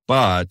appeal.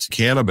 But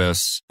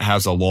cannabis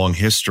has a long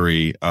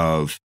history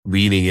of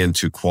leaning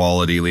into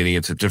quality, leaning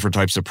into different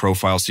types of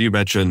profiles. So you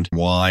mentioned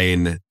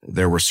wine.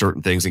 There were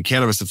certain things in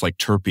cannabis. It's like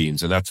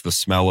terpenes, and that's the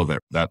smell of it.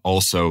 That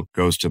also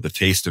goes to the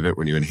taste of it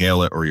when you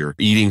inhale it or you're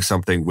eating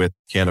something with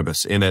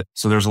cannabis in it.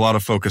 So there's a lot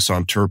of focus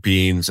on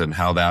terpenes and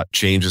how that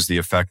changes the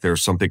effect.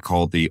 There's something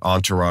called the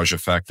entourage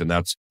effect, and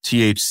that's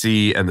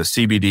THC and the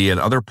CBD and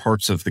other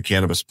parts of the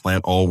cannabis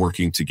plant all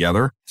working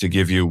together to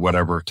give you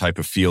whatever type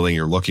of feeling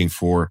you're looking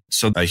for.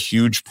 So a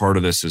huge part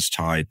of this is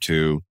tied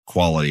to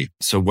quality.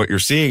 So what you're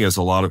seeing is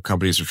a lot of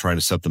companies are trying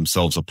to set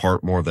themselves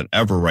apart more than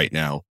ever right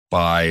now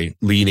by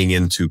leaning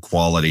into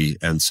quality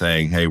and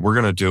saying, hey, we're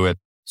going to do it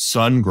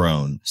sun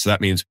grown. So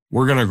that means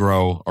we're going to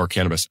grow our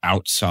cannabis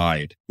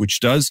outside,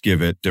 which does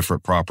give it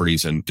different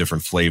properties and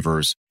different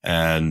flavors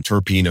and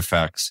terpene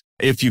effects.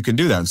 If you can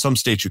do that, in some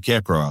states, you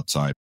can't grow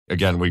outside.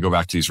 Again, we go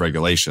back to these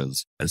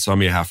regulations, and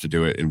some you have to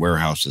do it in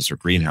warehouses or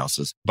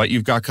greenhouses. But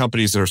you've got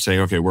companies that are saying,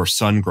 okay, we're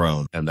sun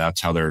grown, and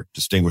that's how they're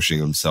distinguishing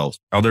themselves.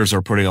 Others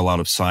are putting a lot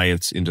of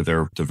science into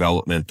their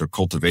development, their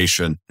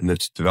cultivation, and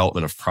the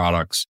development of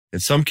products. In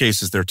some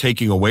cases, they're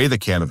taking away the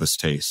cannabis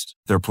taste.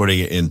 They're putting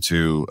it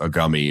into a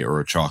gummy or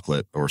a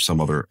chocolate or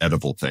some other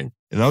edible thing.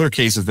 In other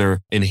cases, they're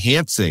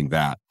enhancing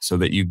that so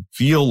that you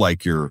feel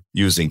like you're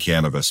using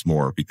cannabis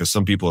more, because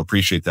some people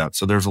appreciate that.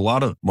 So there's a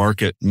lot of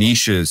market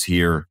niches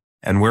here.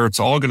 And where it's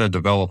all going to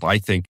develop, I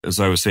think, as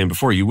I was saying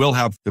before, you will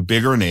have the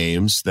bigger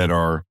names that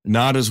are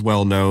not as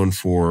well known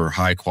for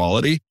high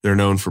quality. They're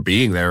known for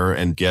being there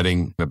and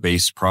getting the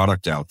base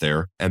product out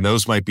there. And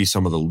those might be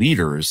some of the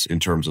leaders in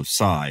terms of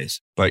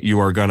size. But you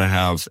are going to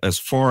have, as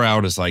far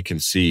out as I can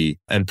see,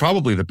 and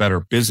probably the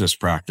better business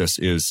practice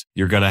is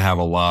you're going to have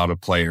a lot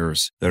of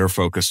players that are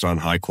focused on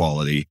high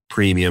quality,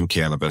 premium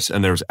cannabis.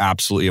 And there's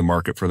absolutely a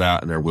market for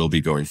that. And there will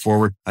be going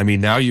forward. I mean,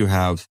 now you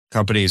have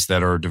companies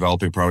that are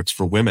developing products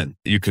for women.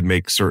 You could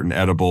make certain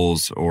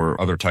edibles or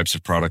other types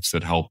of products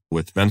that help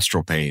with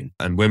menstrual pain.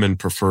 And women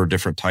prefer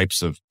different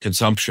types of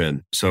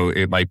consumption. So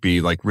it might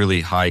be like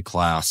really high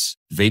class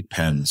vape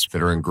pens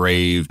that are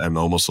engraved and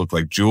almost look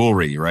like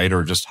jewelry, right?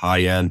 Or just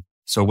high end.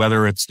 So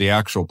whether it's the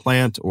actual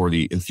plant or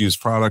the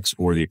infused products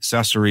or the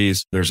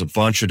accessories, there's a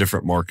bunch of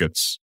different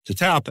markets to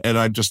tap. And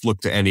I just look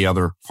to any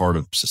other part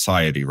of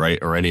society, right?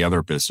 Or any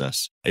other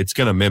business. It's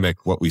going to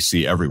mimic what we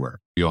see everywhere.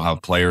 You'll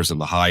have players in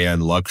the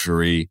high-end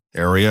luxury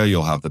area.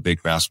 You'll have the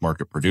big mass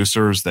market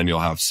producers. Then you'll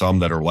have some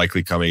that are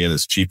likely coming in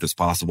as cheap as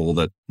possible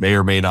that may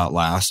or may not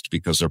last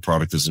because their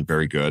product isn't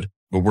very good.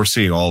 But we're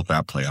seeing all of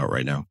that play out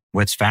right now.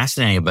 What's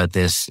fascinating about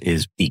this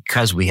is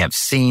because we have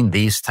seen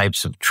these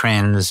types of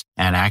trends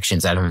and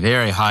actions at a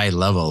very high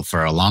level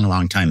for a long,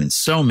 long time in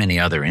so many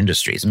other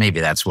industries.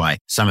 Maybe that's why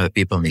some of the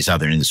people in these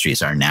other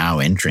industries are now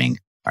entering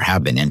or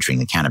have been entering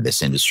the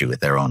cannabis industry with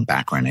their own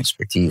background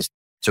expertise.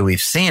 So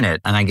we've seen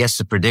it. And I guess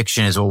the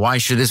prediction is, well, why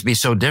should this be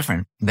so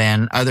different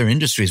than other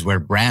industries where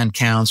brand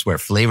counts, where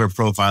flavor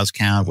profiles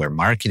count, where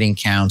marketing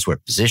counts, where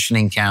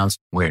positioning counts,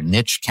 where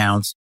niche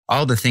counts,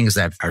 all the things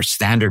that are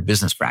standard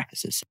business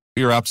practices.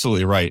 You're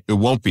absolutely right. It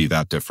won't be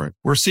that different.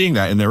 We're seeing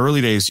that in the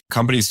early days,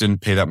 companies didn't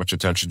pay that much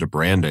attention to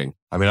branding.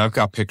 I mean, I've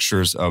got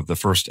pictures of the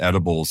first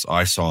edibles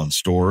I saw in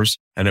stores,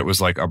 and it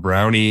was like a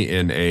brownie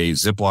in a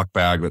Ziploc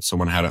bag that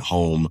someone had at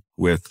home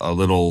with a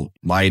little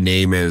 "my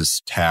name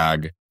is"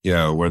 tag,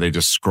 where they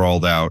just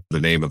scrawled out the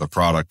name of the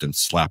product and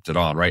slapped it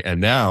on, right? And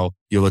now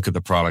you look at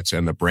the products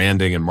and the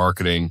branding and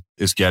marketing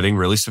is getting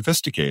really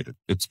sophisticated.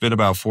 It's been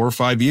about 4 or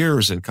 5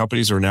 years and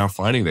companies are now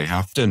finding they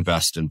have to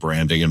invest in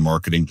branding and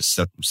marketing to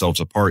set themselves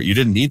apart. You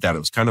didn't need that. It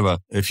was kind of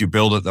if you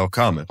build it, they'll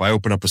come. If I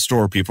open up a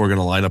store, people are going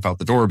to line up out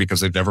the door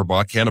because they've never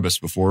bought cannabis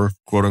before,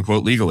 quote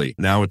unquote, legally.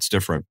 Now it's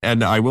different.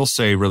 And I will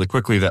say really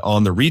quickly that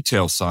on the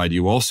retail side,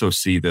 you also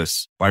see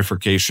this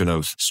bifurcation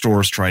of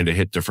stores trying to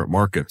hit different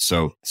markets.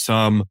 So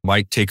some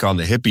might take on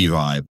the hippie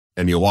vibe.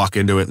 And you walk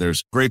into it and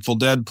there's Grateful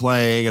Dead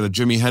playing and a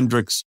Jimi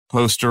Hendrix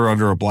poster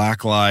under a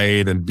black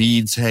light and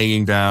beads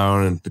hanging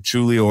down and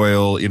patchouli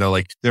oil.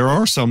 There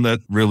are some that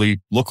really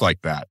look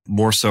like that,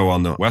 more so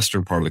on the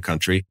western part of the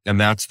country. And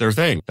that's their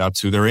thing. That's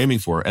who they're aiming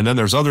for. And then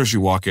there's others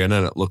you walk in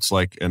and it looks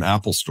like an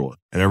Apple store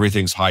and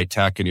everything's high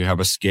tech and you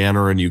have a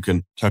scanner and you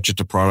can touch it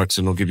to products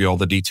and it'll give you all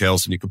the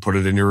details and you can put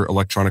it in your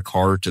electronic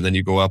cart and then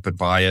you go up and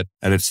buy it.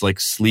 And it's like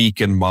sleek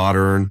and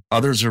modern.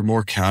 Others are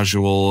more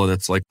casual and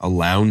it's like a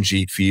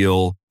loungy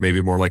feel, maybe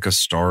more like a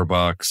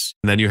Starbucks.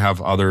 And then you have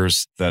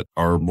others that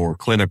are more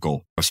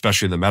clinical,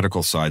 especially the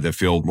medical side, that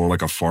feel more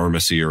like a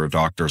pharmacy or a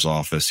doctor's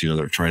office.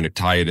 They're trying to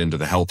tie it into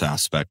the health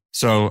aspect.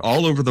 So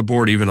all over the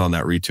board, even on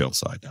that retail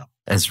side now.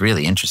 That's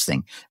really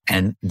interesting.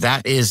 And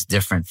that is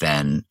different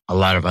than a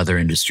lot of other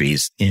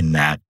industries in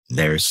that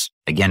there's,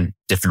 again,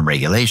 different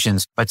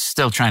regulations, but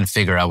still trying to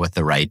figure out what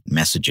the right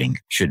messaging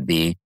should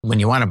be. When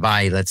you want to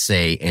buy, let's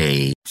say,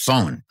 a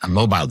phone, a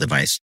mobile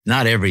device,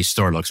 not every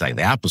store looks like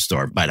the Apple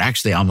store, but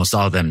actually almost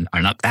all of them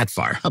are not that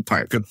far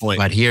apart. Good point.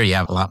 But here you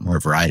have a lot more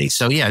variety.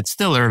 So yeah, it's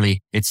still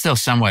early. It's still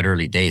somewhat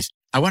early days.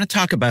 I want to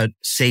talk about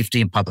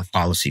safety and public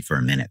policy for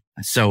a minute.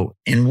 So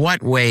in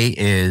what way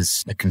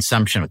is the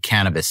consumption of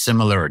cannabis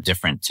similar or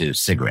different to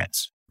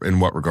cigarettes? In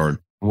what regard?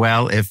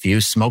 Well, if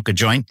you smoke a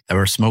joint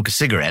or smoke a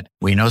cigarette,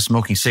 we know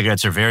smoking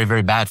cigarettes are very,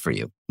 very bad for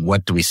you.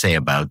 What do we say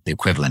about the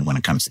equivalent when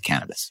it comes to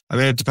cannabis? I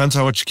mean, it depends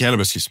how much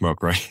cannabis you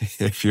smoke, right?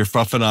 If you're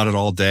puffing on it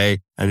all day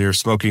and you're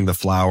smoking the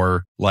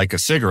flower like a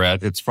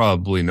cigarette, it's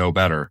probably no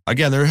better.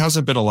 Again, there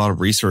hasn't been a lot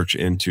of research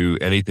into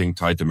anything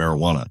tied to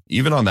marijuana,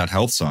 even on that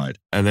health side.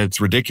 And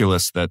it's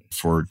ridiculous that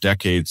for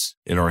decades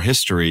in our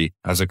history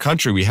as a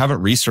country, we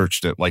haven't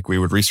researched it like we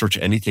would research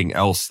anything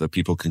else that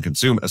people can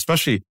consume,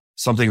 especially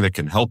something that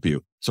can help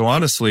you. So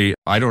honestly,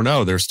 I don't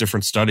know. There's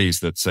different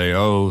studies that say,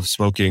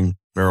 smoking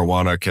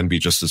marijuana can be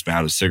just as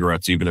bad as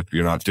cigarettes, even if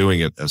you're not doing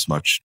it as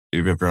much,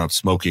 even if you're not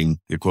smoking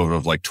the equivalent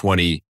of like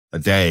 20 a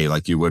day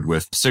like you would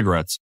with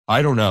cigarettes.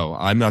 I don't know.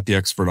 I'm not the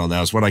expert on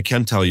that. What I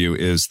can tell you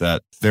is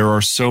that there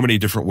are so many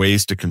different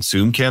ways to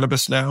consume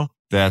cannabis now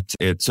that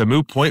it's a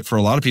moot point for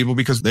a lot of people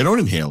because they don't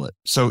inhale it.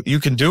 So you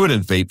can do it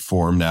in vape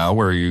form now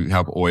where you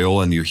have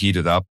oil and you heat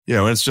it up,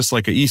 and it's just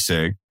like an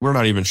e-cig. We're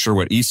not even sure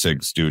what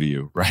e-cigs do to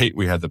you, right?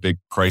 We had the big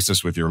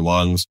crisis with your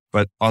lungs,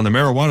 but on the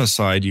marijuana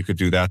side, you could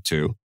do that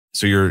too.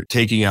 So you're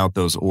taking out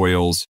those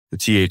oils, the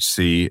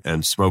THC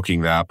and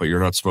smoking that, but you're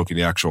not smoking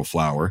the actual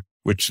flower,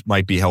 which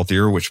might be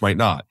healthier, which might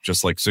not.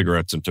 Just like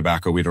cigarettes and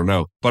tobacco, we don't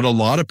know. But a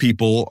lot of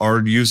people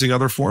are using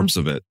other forms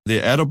of it. The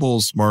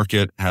edibles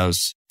market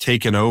has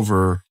taken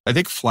over. I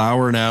think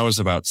flower now is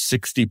about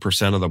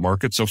 60% of the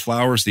market. So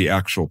flower is the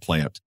actual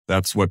plant.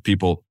 That's what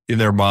people in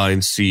their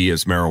minds see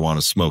as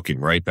marijuana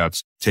smoking, right?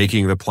 That's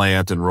taking the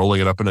plant and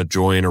rolling it up in a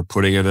joint or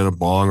putting it in a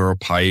bong or a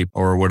pipe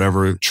or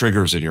whatever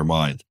triggers in your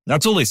mind.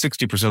 That's only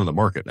 60% of the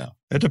market now.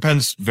 It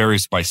depends,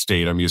 varies by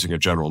state. I'm using a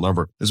general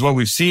number. Is what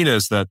we've seen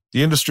is that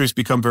the industry's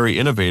become very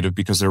innovative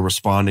because they're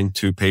responding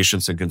to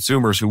patients and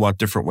consumers who want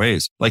different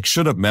ways. Like,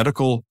 should a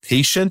medical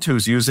patient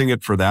who's using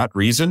it for that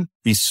reason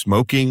be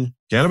smoking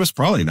cannabis?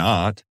 Probably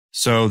not.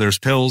 So there's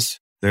pills,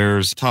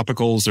 there's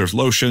topicals, there's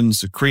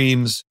lotions,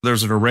 creams,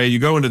 there's an array. You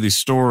go into these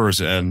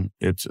stores and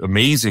it's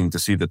amazing to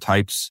see the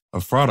types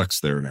of products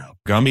there now.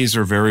 Gummies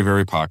are very,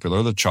 very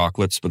popular, the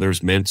chocolates, but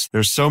there's mints.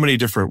 There's so many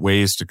different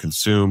ways to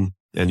consume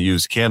and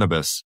use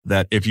cannabis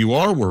that if you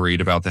are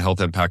worried about the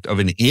health impact of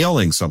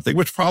inhaling something,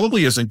 which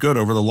probably isn't good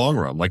over the long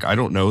run, like I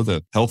don't know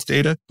the health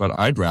data, but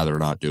I'd rather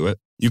not do it.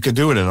 You can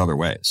do it in other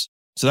ways.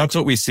 So that's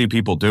what we see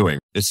people doing.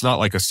 It's not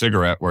like a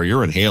cigarette where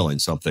you're inhaling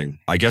something.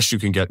 I guess you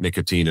can get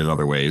nicotine in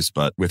other ways,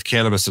 but with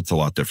cannabis, it's a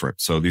lot different.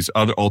 So these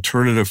other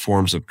alternative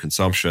forms of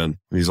consumption,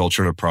 these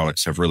alternative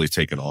products have really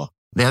taken off.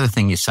 The other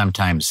thing you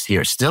sometimes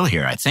still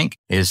hear, I think,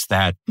 is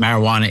that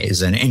marijuana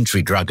is an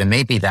entry drug. And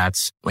maybe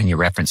that's when you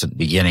reference at the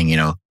beginning,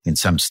 in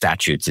some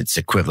statutes, it's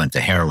equivalent to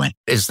heroin.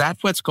 Is that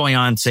what's going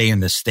on, say, in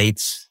the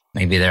States?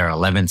 Maybe there are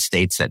 11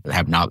 states that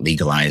have not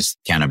legalized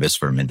cannabis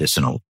for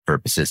medicinal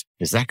purposes.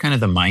 Is that kind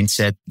of the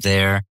mindset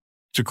there?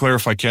 To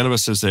clarify,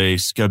 cannabis is a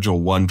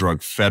Schedule 1 drug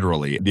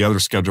federally. The other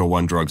Schedule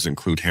 1 drugs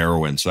include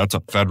heroin. So that's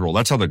a federal,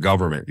 that's how the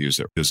government views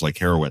it, is like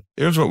heroin.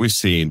 Here's what we've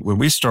seen. When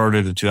we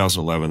started in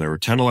 2011, there were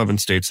 11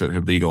 states that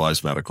had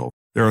legalized medical.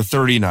 There are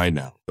 39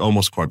 now,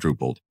 almost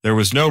quadrupled. There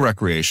was no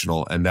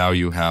recreational, and now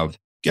you have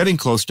getting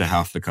close to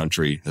half the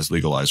country has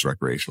legalized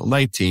recreational.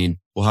 19.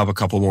 We'll have a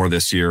couple more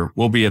this year.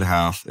 We'll be at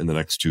half in the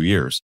next 2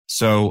 years.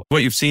 So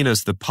what you've seen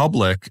is the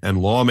public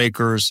and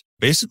lawmakers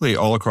basically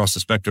all across the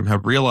spectrum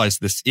have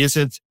realized this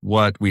isn't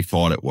what we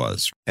thought it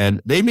was.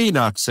 And they may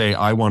not say,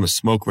 I want to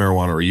smoke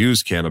marijuana or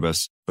use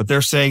cannabis, but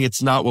they're saying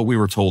it's not what we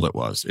were told it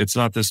was. It's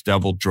not this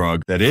devil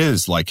drug that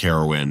is like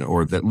heroin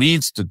or that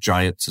leads to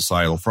giant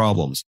societal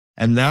problems.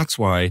 And that's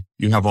why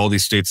you have all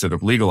these states that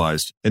have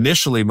legalized.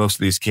 Initially, most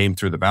of these came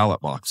through the ballot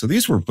box. So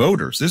these were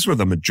voters. These were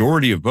the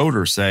majority of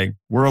voters saying,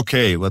 we're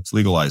okay, let's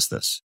legalize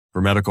this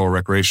for medical or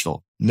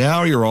recreational.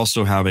 Now you're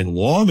also having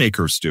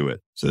lawmakers do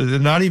it. So they're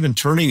not even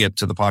turning it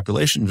to the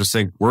population, just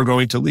saying, we're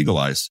going to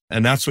legalize.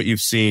 And that's what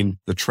you've seen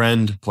the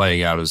trend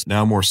playing out is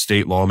now more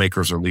state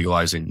lawmakers are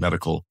legalizing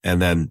medical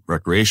and then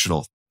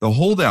recreational. The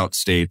holdout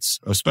states,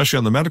 especially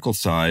on the medical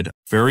side,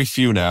 very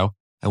few now.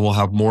 And we'll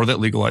have more that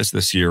legalize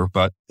this year,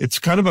 but it's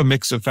kind of a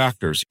mix of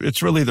factors.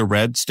 It's really the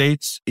red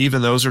states.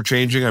 Even those are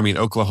changing. I mean,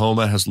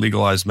 Oklahoma has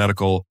legalized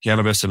medical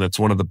cannabis and it's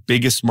one of the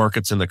biggest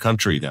markets in the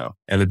country now.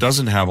 And it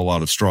doesn't have a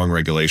lot of strong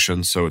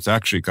regulations. So it's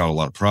actually got a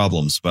lot of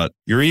problems, but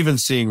you're even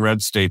seeing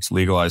red states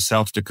legalize.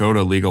 South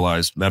Dakota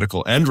legalized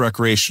medical and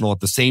recreational at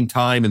the same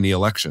time in the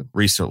election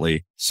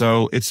recently.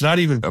 So it's not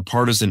even a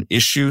partisan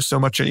issue so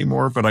much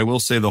anymore, but I will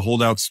say the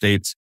holdout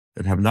states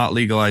that have not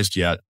legalized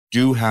yet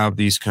do have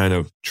these kind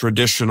of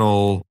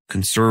traditional,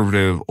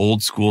 conservative,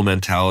 old school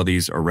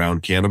mentalities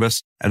around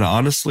cannabis. And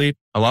honestly,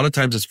 a lot of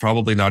times it's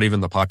probably not even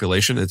the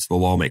population, it's the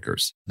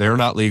lawmakers. They're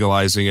not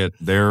legalizing it.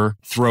 They're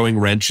throwing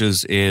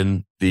wrenches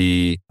in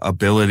the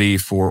ability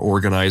for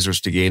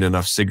organizers to gain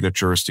enough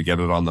signatures to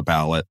get it on the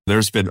ballot.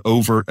 There's been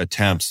overt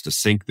attempts to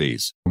sink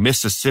these.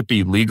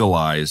 Mississippi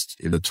legalized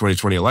in the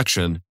 2020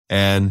 election,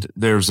 and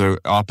there's an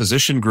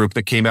opposition group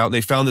that came out and they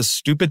found this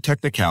stupid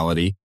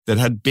technicality that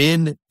had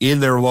been in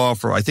their law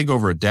for, I think,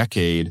 over a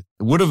decade.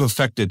 It would have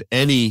affected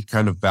any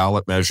kind of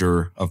ballot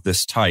measure of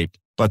this type,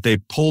 but they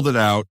pulled it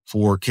out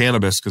for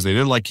cannabis because they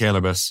didn't like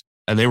cannabis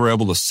and they were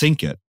able to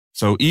sink it.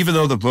 So even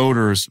though the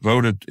voters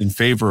voted in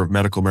favor of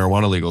medical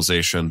marijuana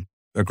legalization,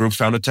 the group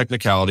found a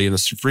technicality and the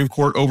Supreme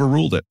Court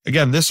overruled it.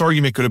 Again, this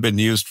argument could have been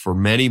used for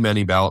many,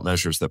 many ballot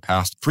measures that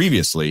passed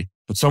previously,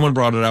 but someone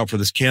brought it out for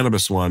this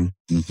cannabis one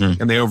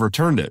and they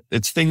overturned it.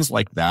 It's things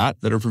like that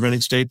are preventing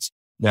states.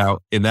 Now,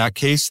 in that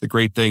case, the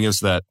great thing is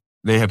that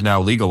they have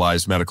now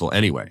legalized medical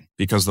anyway,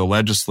 because the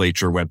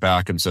legislature went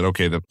back and said,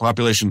 okay, the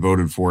population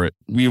voted for it.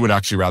 We would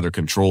actually rather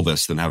control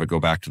this than have it go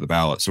back to the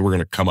ballot. So we're going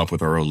to come up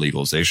with our own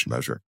legalization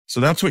measure. So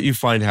that's what you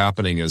find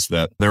happening is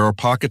that there are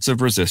pockets of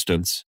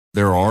resistance.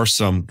 There are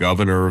some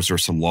governors or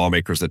some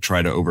lawmakers that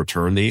try to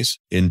overturn these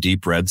in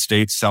deep red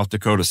states. South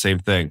Dakota, same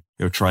thing.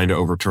 They're trying to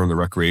overturn the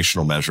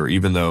recreational measure,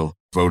 even though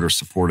voters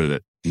supported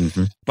it.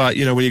 But,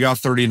 when you got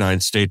 39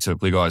 states that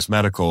have legalized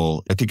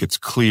medical, I think it's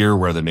clear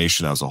where the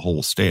nation as a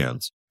whole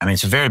stands. I mean,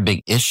 it's a very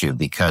big issue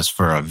because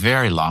for a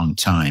very long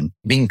time,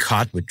 being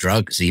caught with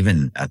drugs,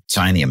 even a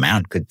tiny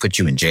amount, could put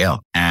you in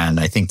jail. And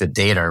I think the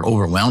data are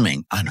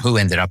overwhelming on who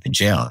ended up in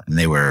jail. And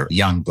they were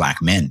young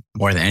Black men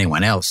more than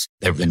anyone else.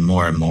 There have been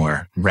more and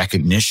more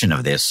recognition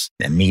of this.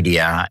 The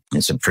media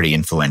and some pretty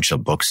influential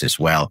books as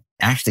well,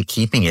 actually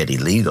keeping it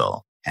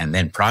illegal and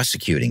then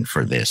prosecuting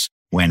for this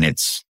when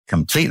it's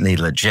completely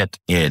legit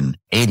in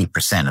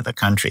 80% of the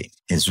country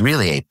is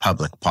really a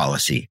public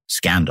policy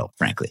scandal,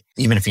 frankly.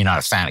 Even if you're not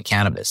a fan of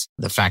cannabis,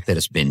 the fact that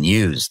it's been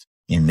used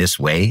in this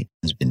way,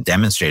 has been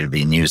demonstrated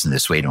being used in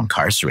this way to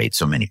incarcerate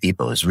so many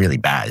people is really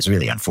bad, is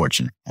really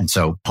unfortunate. And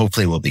so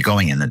hopefully we'll be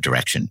going in the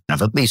direction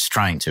of at least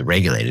trying to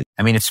regulate it.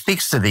 I mean, it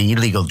speaks to the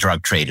illegal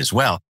drug trade as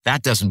well.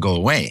 That doesn't go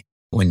away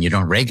when you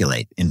don't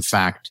regulate. In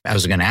fact, I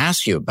was going to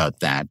ask you about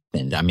that.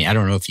 And I mean, I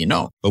don't know if you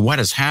know, but what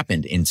has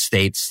happened in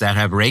states that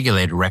have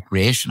regulated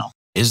recreational?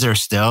 Is there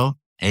still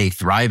a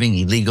thriving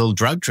illegal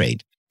drug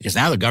trade? Because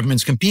now the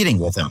government's competing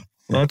with them.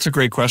 Well, that's a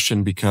great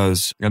question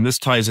because, and this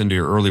ties into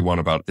your early one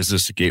about, is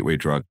this a gateway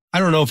drug? I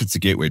don't know if it's a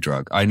gateway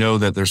drug. I know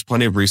that there's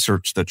plenty of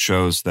research that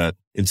shows that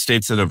in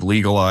states that have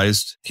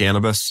legalized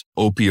cannabis,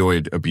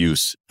 opioid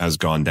abuse has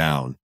gone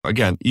down.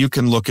 Again, you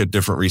can look at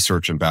different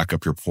research and back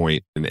up your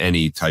point in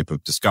any type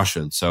of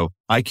discussion. So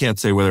I can't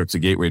say whether it's a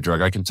gateway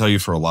drug. I can tell you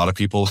for a lot of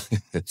people,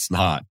 it's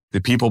not.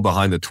 The people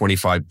behind the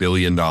 $25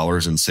 billion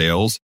in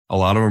sales, a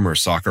lot of them are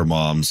soccer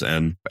moms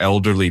and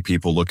elderly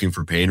people looking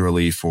for pain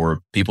relief or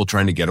people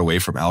trying to get away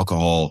from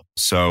alcohol.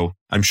 So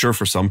I'm sure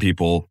for some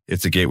people,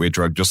 it's a gateway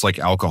drug, just like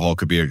alcohol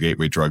could be a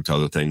gateway drug to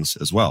other things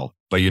as well.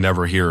 But you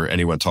never hear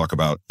anyone talk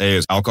about, hey,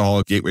 is alcohol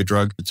a gateway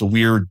drug? It's a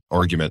weird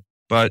argument.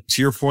 But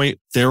to your point,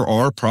 there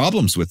are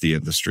problems with the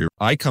industry.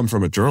 I come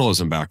from a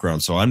journalism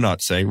background, so I'm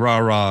not saying rah,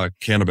 rah,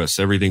 cannabis,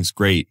 everything's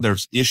great.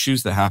 There's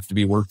issues that have to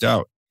be worked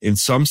out. In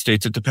some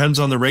states, it depends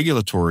on the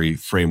regulatory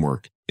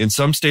framework. In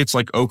some states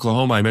like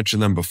Oklahoma, I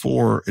mentioned them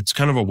before, it's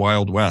kind of a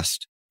wild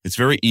west. It's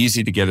very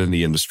easy to get in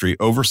the industry.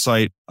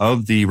 Oversight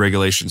of the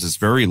regulations is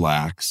very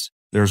lax.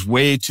 There's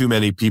way too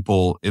many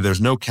people.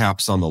 There's no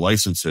caps on the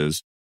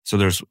licenses. So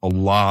there's a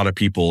lot of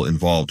people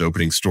involved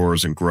opening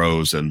stores and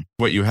grows. And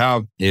what you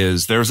have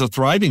is there's a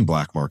thriving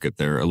black market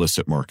there,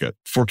 illicit market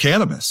for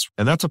cannabis.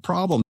 And that's a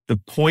problem. The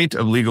point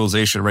of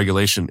legalization and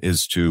regulation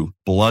is to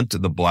blunt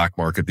the black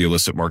market, the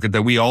illicit market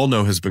that we all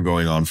know has been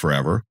going on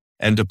forever,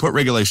 and to put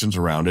regulations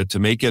around it, to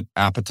make it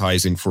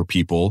appetizing for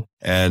people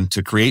and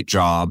to create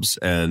jobs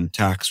and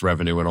tax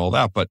revenue and all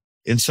that. But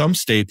in some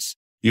states,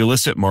 the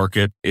illicit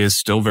market is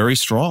still very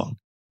strong.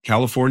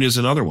 California is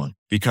another one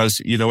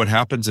because, what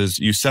happens is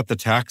you set the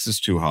taxes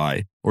too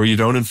high or you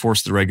don't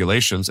enforce the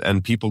regulations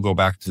and people go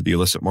back to the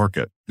illicit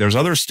market. There's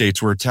other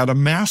states where it's had a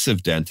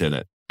massive dent in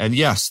it. And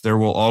yes, there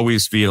will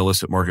always be an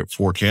illicit market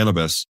for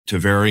cannabis to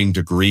varying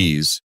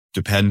degrees,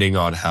 depending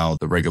on how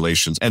the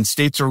regulations, and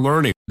states are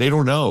learning. They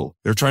don't know.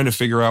 They're trying to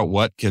figure out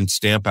what can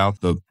stamp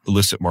out the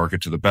illicit market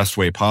to the best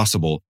way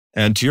possible.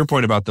 And to your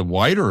point about the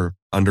wider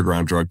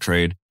underground drug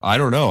trade, I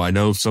don't know. I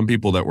know some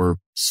people that were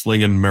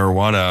slinging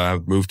marijuana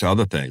have moved to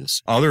other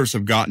things. Others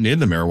have gotten in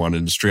the marijuana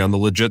industry on the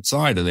legit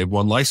side and they've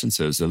won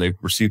licenses and they've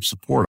received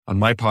support. On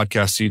my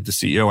podcast, Seed to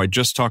CEO, I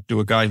just talked to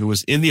a guy who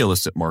was in the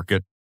illicit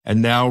market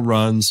and now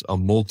runs a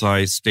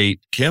multi-state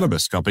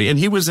cannabis company. And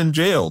he was in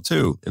jail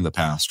too in the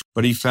past,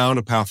 but he found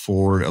a path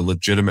forward, a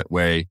legitimate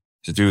way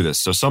to do this.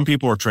 So some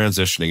people are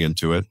transitioning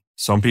into it.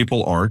 Some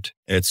people aren't.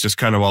 It's just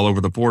kind of all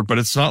over the board, but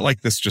it's not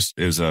like this just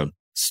is a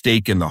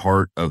stake in the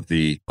heart of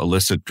the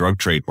illicit drug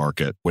trade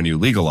market. When you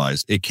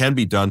legalize, it can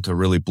be done to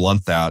really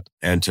blunt that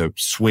and to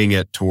swing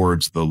it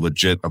towards the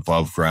legit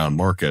above ground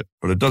market,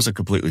 but it doesn't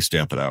completely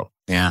stamp it out.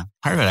 Yeah.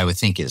 Part of it, I would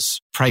think, is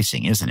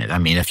pricing, isn't it? I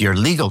mean, if your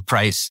legal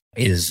price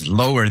is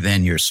lower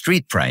than your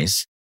street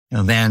price,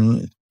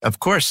 then of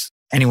course,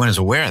 anyone who's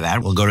aware of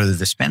that will go to the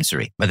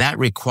dispensary. But that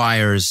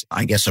requires,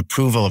 I guess,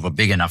 approval of a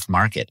big enough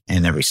market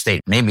in every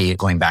state. Maybe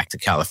going back to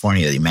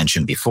California that you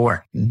mentioned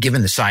before,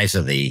 given the size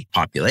of the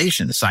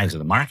population, the size of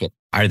the market,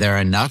 are there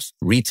enough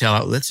retail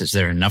outlets? Is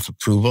there enough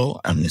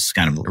approval on this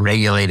kind of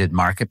regulated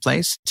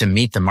marketplace to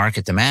meet the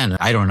market demand?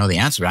 I don't know the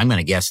answer, but I'm going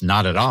to guess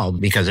not at all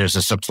because there's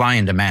a supply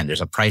and demand.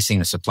 There's a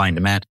pricing, a supply and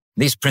demand.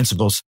 These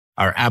principles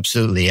are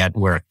absolutely at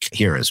work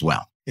here as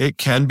well. It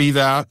can be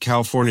that.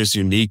 California is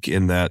unique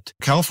in that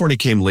California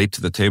came late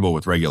to the table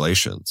with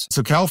regulations.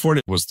 So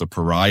California was the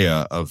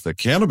pariah of the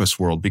cannabis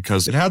world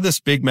because it had this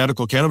big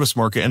medical cannabis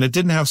market and it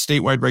didn't have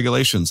statewide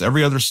regulations.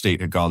 Every other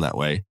state had gone that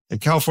way. And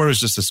California is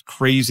just this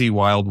crazy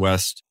Wild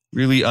West,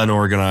 really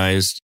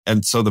unorganized.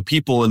 And so the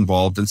people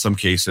involved in some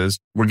cases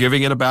were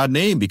giving it a bad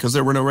name because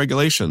there were no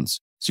regulations.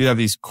 So you have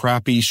these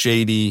crappy,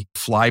 shady,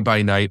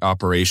 fly-by-night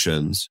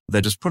operations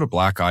that just put a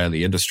black eye on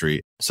the industry.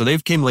 So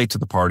they've came late to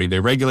the party. They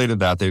regulated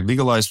that. They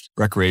legalized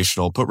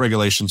recreational, put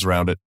regulations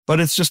around it,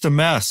 but it's just a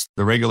mess.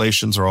 The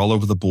regulations are all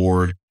over the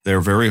board. They're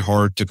very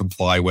hard to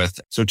comply with.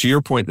 So to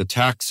your point, the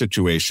tax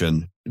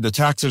situation, the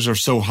taxes are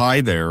so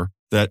high there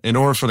that in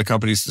order for the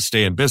companies to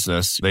stay in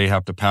business, they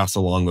have to pass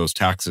along those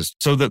taxes.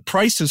 So the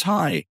price is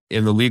high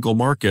in the legal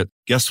market.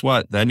 Guess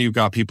what? Then you've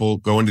got people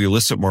going to the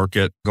illicit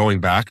market, going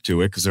back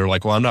to it because they're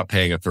like, well, I'm not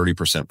paying a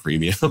 30%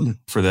 premium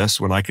for this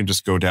when I can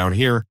just go down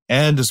here.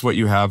 And as what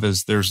you have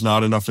is there's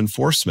not enough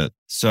enforcement.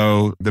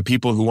 So the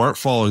people who aren't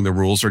following the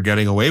rules are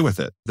getting away with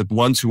it. The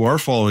ones who are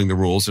following the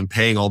rules and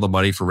paying all the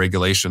money for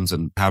regulations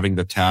and having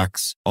the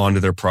tax onto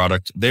their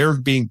product, they're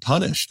being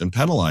punished and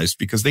penalized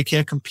because they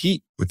can't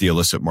compete with the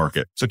illicit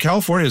market. So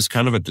California is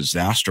kind of a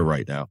disaster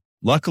right now.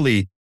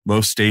 Luckily,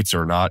 most states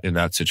are not in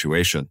that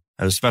situation.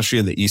 And especially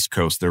in the East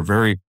Coast,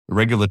 the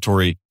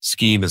regulatory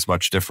scheme is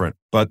much different.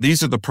 But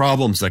these are the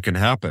problems that can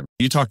happen.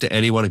 You talk to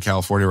anyone in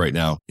California right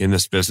now in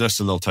this business,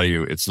 and they'll tell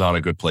you it's not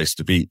a good place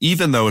to be,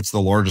 even though it's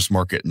the largest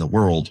market in the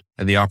world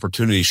and the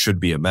opportunity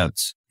should be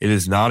immense. It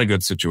is not a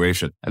good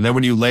situation. And then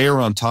when you layer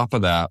on top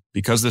of that,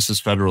 because this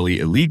is federally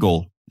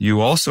illegal, you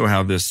also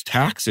have this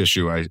tax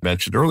issue I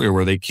mentioned earlier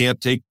where they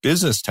can't take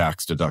business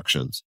tax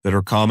deductions that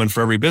are common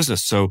for every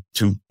business. So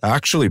to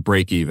actually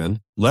break even,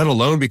 let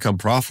alone become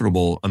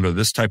profitable under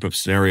this type of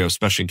scenario,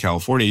 especially in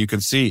California, you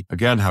can see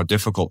again how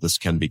difficult this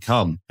can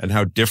become and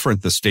how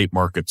different the state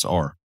markets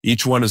are.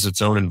 Each one is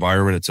its own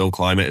environment, its own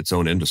climate, its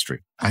own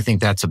industry. I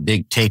think that's a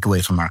big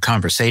takeaway from our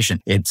conversation.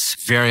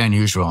 It's very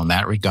unusual in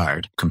that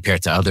regard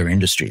compared to other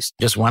industries.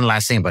 Just one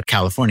last thing about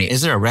California.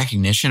 Is there a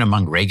recognition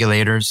among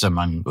regulators,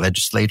 among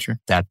legislature,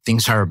 that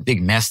things are a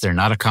big mess? They're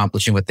not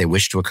accomplishing what they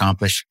wish to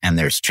accomplish and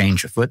there's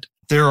change afoot?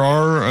 There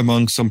are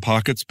among some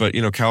pockets, but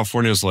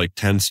California is like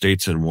 10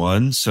 states in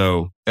one.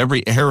 So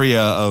every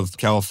area of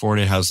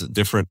California has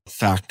different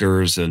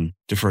factors and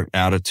different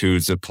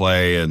attitudes at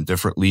play and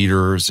different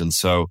leaders. And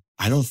so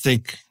I don't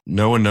think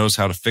no one knows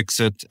how to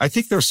fix it. I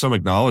think there's some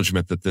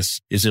acknowledgement that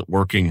this isn't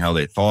working how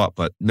they thought,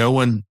 but no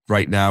one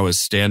right now is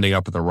standing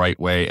up in the right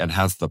way and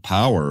has the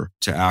power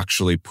to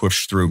actually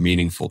push through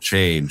meaningful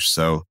change.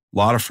 So a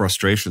lot of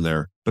frustration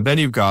there. But then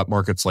you've got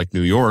markets like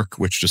New York,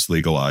 which just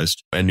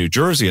legalized, and New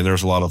Jersey, and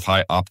there's a lot of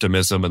high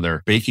optimism, and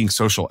they're baking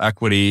social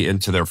equity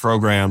into their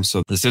programs.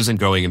 So this isn't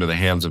going into the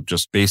hands of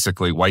just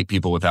basically white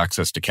people with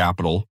access to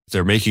capital.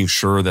 They're making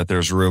sure that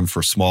there's room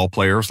for small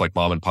players like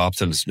mom and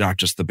pops, and it's not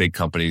just the big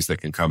companies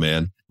that can come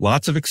in.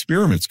 Lots of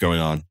experiments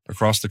going on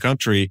across the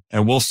country.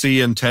 And we'll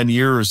see in 10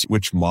 years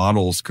which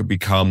models could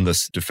become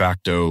this de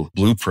facto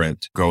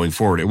blueprint going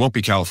forward. It won't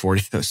be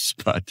California's,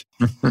 but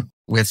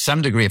with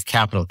some degree of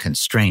capital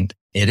constraint,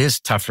 it is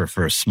tougher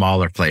for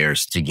smaller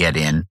players to get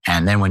in.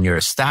 And then when you're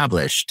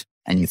established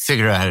and you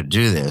figure out how to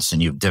do this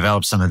and you've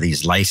developed some of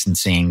these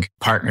licensing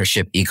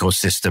partnership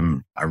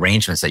ecosystem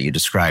arrangements that you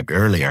described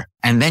earlier,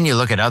 and then you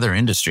look at other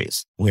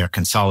industries where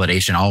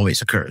consolidation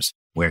always occurs,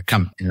 where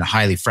in a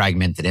highly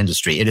fragmented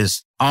industry, it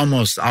is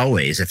almost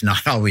always, if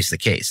not always the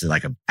case,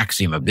 like an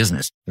axiom of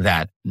business,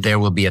 that there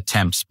will be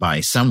attempts by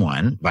some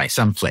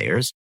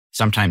players,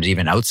 sometimes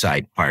even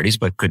outside parties,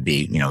 but could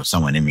be,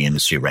 someone in the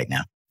industry right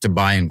now, to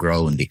buy and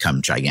grow and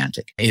become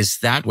gigantic. Is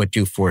that what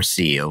you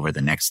foresee over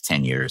the next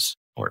 10 years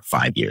or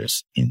 5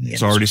 years in the industry?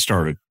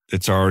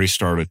 It's already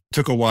started.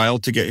 Took a while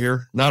to get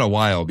here. Not a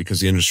while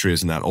because the industry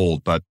isn't that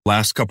old, but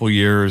last couple of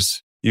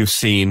years, you've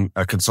seen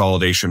a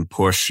consolidation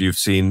push. You've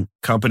seen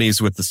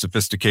companies with the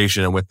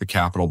sophistication and with the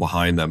capital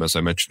behind them, as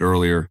I mentioned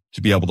earlier,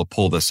 to be able to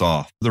pull this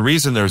off. The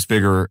reason there's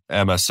bigger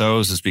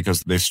MSOs is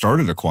because they've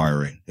started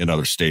acquiring in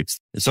other states.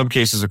 In some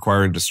cases,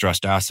 acquiring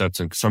distressed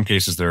assets. In some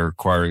cases, they're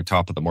acquiring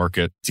top of the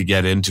market to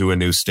get into a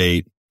new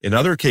state. In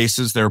other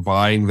cases, they're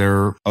buying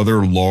their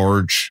other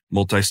large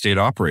multi-state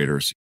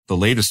operators. The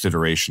latest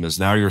iteration is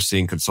now you're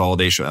seeing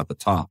consolidation at the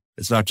top.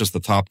 It's not just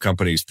the top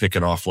companies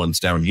picking off ones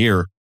down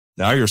here.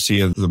 Now you're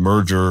seeing the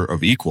merger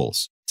of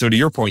equals. So to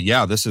your point,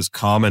 yeah, this is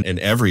common in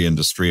every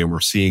industry, and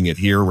we're seeing it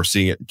here. We're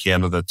seeing it in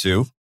Canada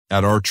too.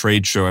 At our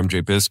trade show,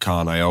 MJ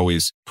BizCon, I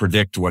always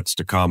predict what's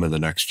to come in the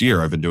next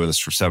year. I've been doing this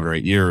for 7 or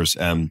 8 years.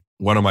 And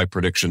one of my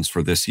predictions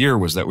for this year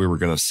was that we were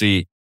going to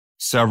see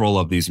several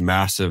of these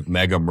massive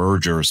mega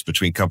mergers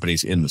between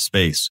companies in the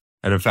space.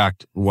 And in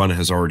fact, one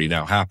has already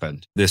now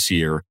happened this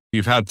year.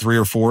 You've had 3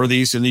 or 4 of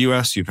these in the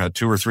US. You've had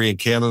 2 or 3 in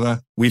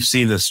Canada. We've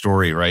seen this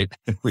story, right?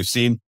 We've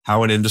seen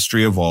how an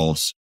industry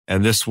evolves.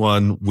 And this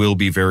one will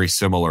be very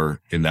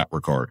similar in that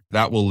regard.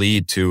 That will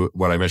lead to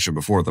what I mentioned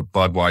before, the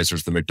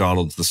Budweisers, the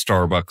McDonald's, the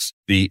Starbucks,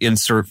 the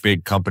insert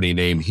big company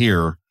name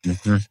here.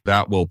 Mm-hmm.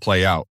 That will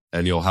play out.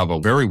 And you'll have a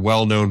very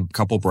well-known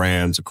couple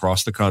brands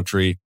across the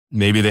country.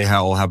 Maybe they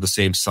all have the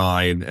same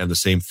sign and the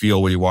same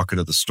feel when you walk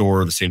into the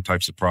store, the same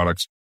types of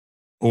products,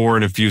 or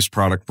an infused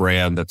product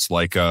brand that's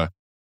like a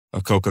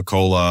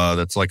Coca-Cola,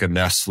 that's like a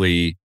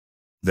Nestle,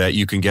 that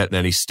you can get in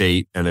any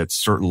state, and it's a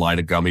certain line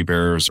of gummy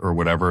bears or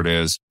whatever it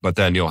is. But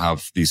then you'll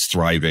have these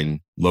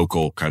thriving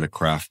local kind of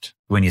craft.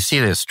 When you see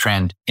this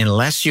trend,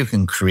 unless you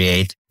can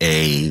create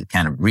a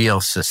kind of real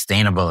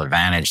sustainable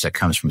advantage that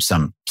comes from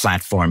some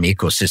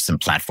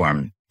ecosystem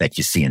platform that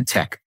you see in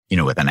tech,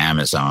 with an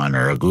Amazon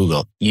or a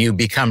Google, you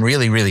become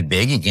really, really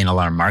big. You gain a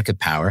lot of market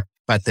power.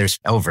 But there's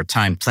over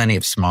time plenty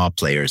of small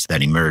players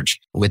that emerge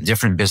with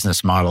different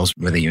business models,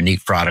 with a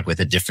unique product, with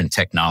a different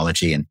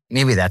technology. And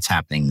maybe that's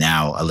happening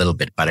now a little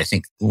bit. But I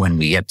think when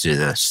we get to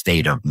the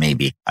state of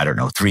maybe,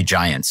 3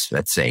 giants,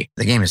 let's say,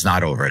 the game is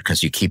not over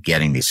because you keep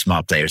getting these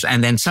small players.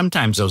 And then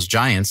sometimes those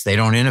giants, they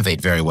don't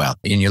innovate very well.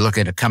 And you look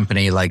at a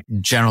company like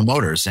General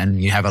Motors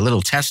and you have a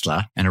little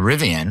Tesla and a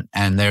Rivian,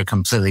 and they're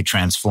completely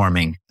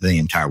transforming the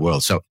entire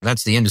world. So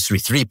that's the industry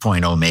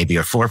 3.0 maybe,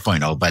 or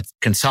 4.0. But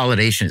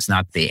consolidation is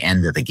not the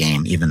end of the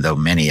game. Even though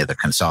many of the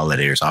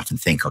consolidators often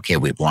think, okay,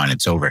 we've won,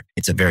 it's over.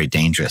 It's a very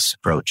dangerous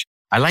approach.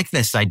 I like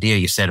this idea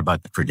you said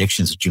about the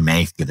predictions that you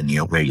make, given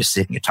where you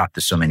sit and you talk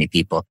to so many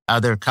people.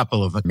 Are there a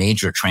couple of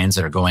major trends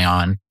that are going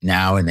on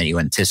now and that you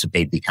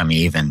anticipate becoming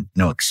even,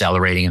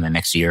 accelerating in the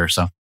next year or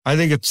so? I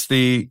think it's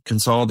the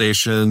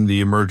consolidation, the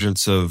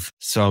emergence of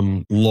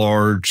some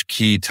large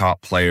key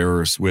top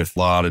players with a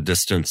lot of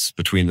distance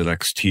between the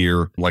next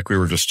tier, like we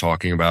were just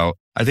talking about.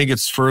 I think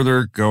it's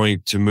further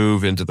going to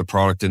move into the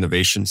product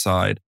innovation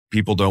side.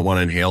 People don't want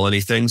to inhale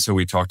anything. So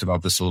we talked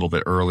about this a little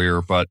bit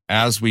earlier, but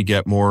as we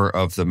get more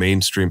of the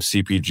mainstream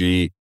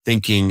CPG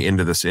thinking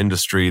into this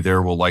industry,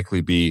 there will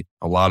likely be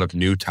a lot of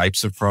new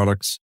types of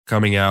products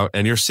coming out.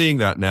 And you're seeing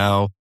that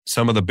now.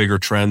 Some of the bigger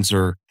trends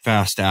are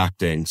fast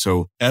acting.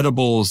 So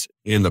edibles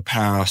in the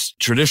past,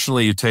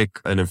 traditionally you take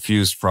an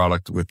infused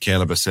product with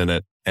cannabis in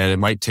it, and it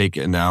might take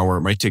an hour,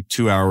 it might take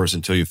 2 hours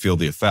until you feel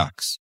the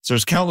effects. So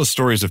there's countless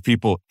stories of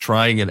people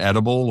trying an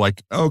edible,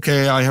 like,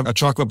 okay, I have a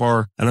chocolate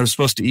bar and I'm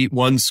supposed to eat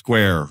 1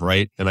 square,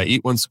 right? And I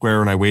eat 1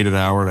 square and I wait an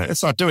hour and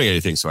it's not doing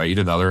anything. So I eat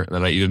another, and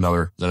then I eat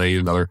another, then I eat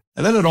another.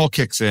 And then it all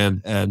kicks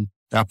in and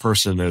that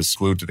person is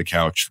glued to the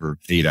couch for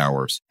 8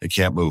 hours. They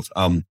can't move.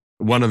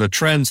 One of the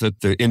trends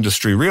that the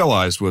industry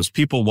realized was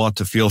people want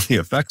to feel the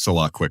effects a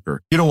lot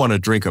quicker. You don't want to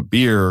drink a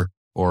beer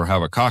or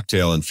have a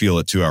cocktail and feel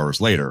it 2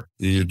 hours later.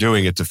 You're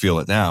doing it to feel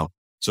it now.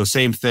 So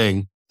same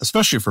thing,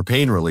 especially for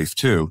pain relief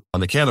too, on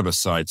the cannabis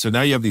side. So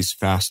now you have these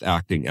fast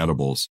acting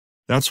edibles.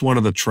 That's one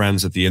of the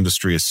trends that the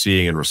industry is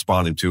seeing and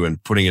responding to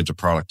and putting into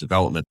product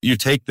development. You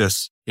take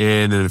this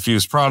in an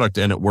infused product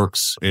and it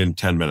works in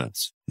 10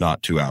 minutes,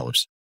 not 2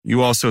 hours.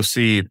 You also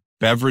see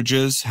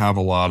beverages have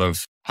a lot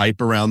of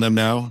hype around them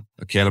now,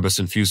 cannabis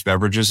infused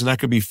beverages, and that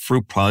could be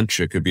fruit punch.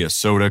 It could be a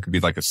soda. It could be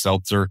like a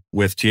seltzer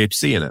with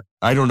THC in it.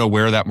 I don't know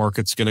where that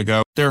market's going to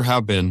go. There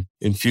have been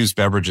infused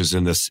beverages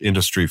in this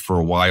industry for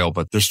a while,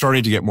 but they're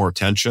starting to get more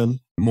attention.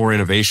 More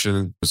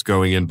innovation is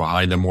going in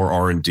behind them, more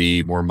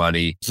R&D, more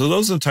money. So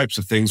those are the types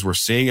of things we're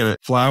seeing. And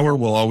flower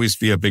will always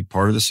be a big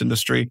part of this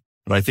industry,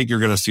 but I think you're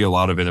going to see a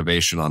lot of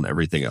innovation on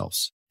everything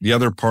else. The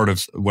other part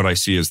of what I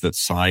see is that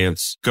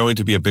science is going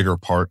to be a bigger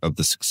part of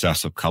the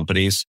success of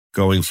companies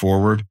going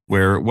forward,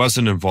 where it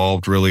wasn't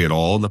involved really at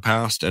all in the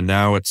past. And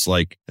now it's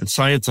like, in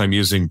science, I'm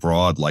using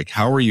broad, like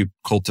how are you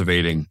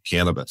cultivating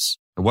cannabis?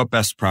 And what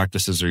best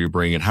practices are you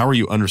bringing? How are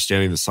you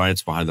understanding the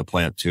science behind the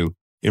plant to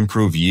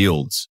improve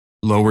yields,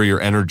 lower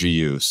your energy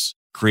use,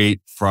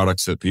 create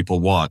products that people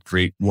want,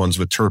 create ones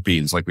with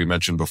terpenes, like we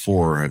mentioned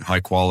before, and high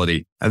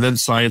quality, and then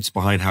science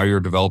behind how you're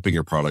developing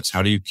your products.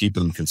 How do you keep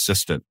them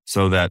consistent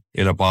so that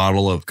in a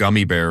bottle of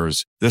gummy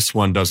bears, this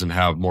one doesn't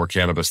have more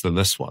cannabis than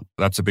this one?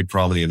 That's a big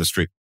problem in the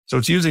industry. So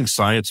it's using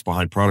science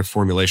behind product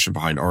formulation,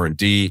 behind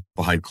R&D,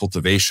 behind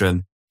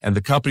cultivation. And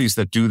the companies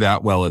that do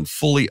that well and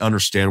fully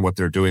understand what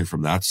they're doing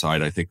from that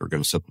side, I think are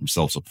going to set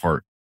themselves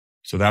apart.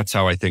 So that's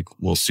how I think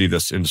we'll see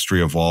this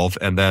industry evolve.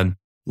 And then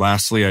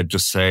lastly, I'd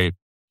just say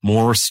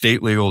more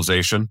state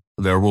legalization.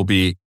 There will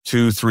be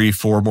 2, 3,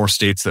 4 more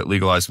states that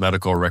legalize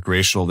medical or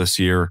recreational this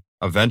year.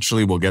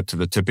 Eventually, we'll get to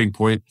the tipping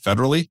point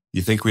federally.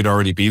 You think we'd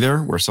already be there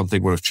where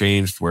something would have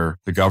changed, where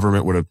the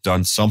government would have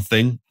done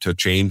something to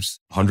change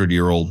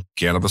 100-year-old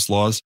cannabis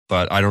laws.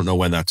 But I don't know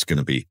when that's going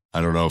to be.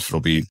 I don't know if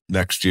it'll be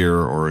next year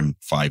or in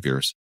 5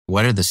 years.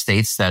 What are the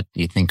states that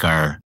you think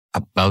are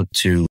about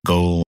to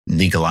go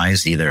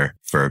legalized, either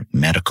for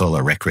medical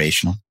or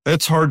recreational?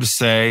 It's hard to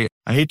say.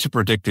 I hate to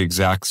predict the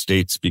exact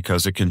states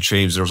because it can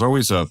change. There's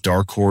always a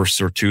dark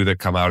horse or two that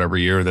come out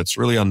every year that's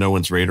really on no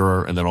one's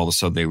radar, and then all of a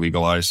sudden they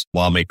legalize.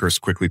 Lawmakers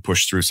quickly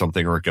push through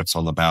something or it gets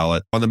on the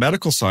ballot. On the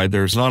medical side,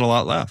 there's not a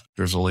lot left.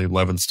 There's only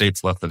 11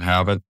 states left that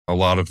have it, a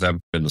lot of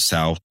them in the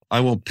South. I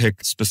won't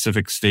pick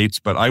specific states,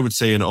 but I would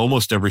say in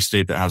almost every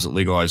state that hasn't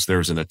legalized,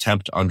 there's an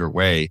attempt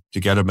underway to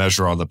get a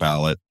measure on the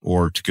ballot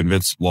or to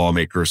convince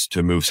lawmakers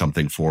to move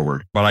something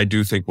forward. But I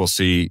do think we'll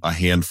see a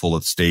handful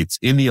of states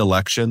in the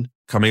election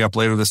coming up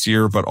later this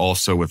year, but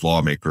also with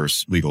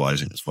lawmakers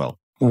legalizing as well.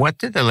 What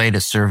did the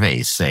latest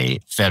surveys say,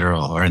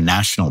 federal or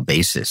national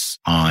basis,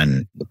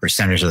 on the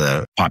percentage of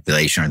the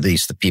population, or at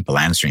least the people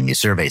answering these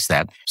surveys,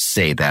 that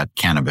say that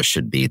cannabis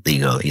should be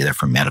legal either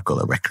for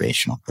medical or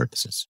recreational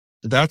purposes?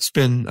 That's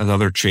been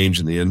another change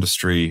in the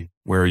industry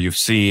where you've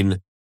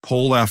seen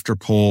poll after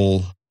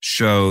poll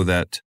show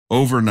that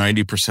over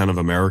 90% of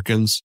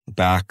Americans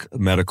back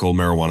medical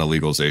marijuana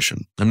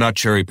legalization. I'm not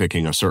cherry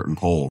picking a certain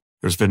poll.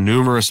 There's been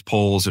numerous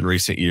polls in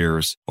recent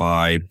years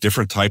by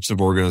different types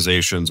of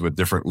organizations with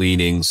different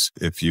leanings.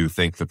 If you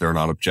think that they're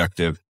not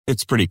objective,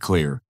 it's pretty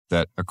clear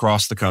that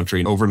across the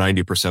country, over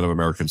 90% of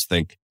Americans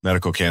think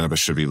medical cannabis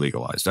should be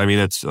legalized. I mean,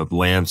 it's a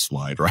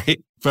landslide,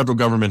 right? Federal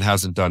government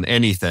hasn't done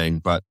anything,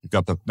 but you've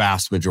got the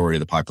vast majority of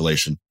the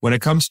population. When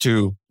it comes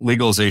to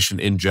legalization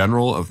in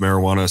general of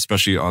marijuana,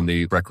 especially on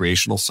the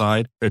recreational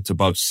side, it's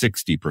about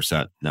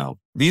 60% now.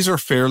 These are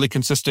fairly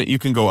consistent. You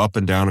can go up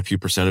and down a few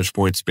percentage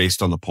points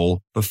based on the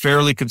poll, but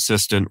fairly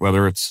consistent,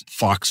 whether it's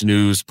Fox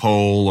News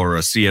poll or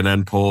a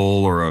CNN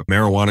poll or a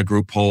marijuana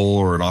group poll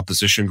or an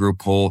opposition group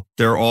poll.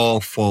 They're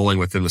all falling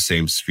within the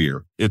same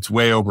sphere. It's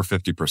way over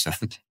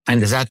 50%.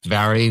 And does that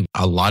vary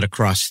a lot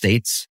across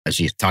states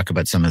as you talk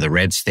about some of the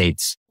red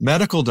states?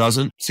 Medical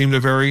doesn't seem to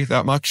vary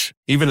that much.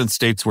 Even in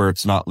states where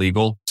it's not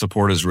legal,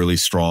 support is really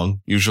strong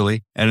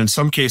usually. And in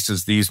some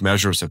cases, these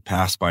measures have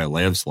passed by a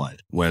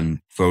landslide when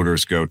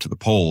voters go to the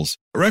polls.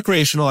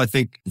 Recreational, I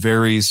think,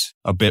 varies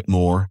a bit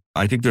more.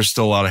 I think there's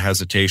still a lot of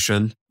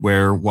hesitation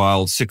where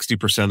while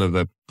 60% of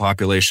the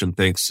population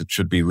thinks it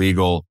should be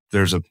legal,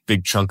 there's a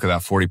big chunk of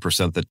that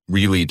 40% that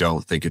really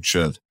don't think it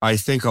should. I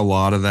think a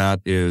lot of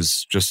that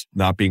is just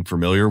not being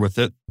familiar with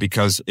it,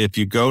 because if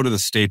you go to the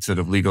states that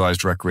have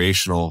legalized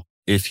recreational,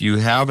 if you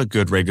have a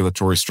good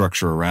regulatory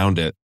structure around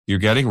it, you're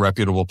getting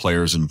reputable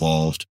players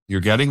involved. You're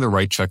getting the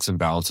right checks and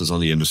balances on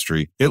the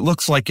industry. It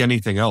looks like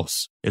anything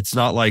else. It's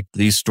not like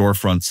these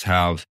storefronts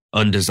have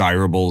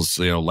undesirables,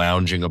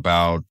 lounging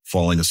about,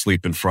 falling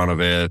asleep in front of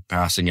it,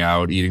 passing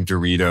out, eating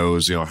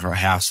Doritos,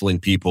 hassling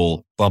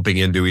people, bumping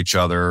into each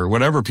other,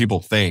 whatever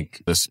people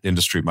think this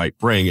industry might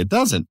bring. It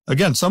doesn't.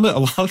 Again, a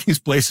lot of these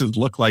places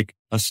look like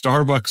a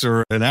Starbucks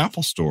or an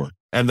Apple store.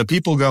 And the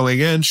people going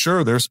in,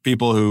 sure, there's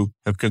people who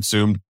have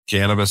consumed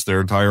cannabis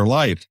their entire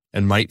life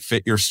and might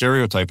fit your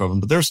stereotype of them.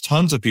 But there's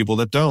tons of people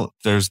that don't.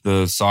 There's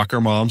the soccer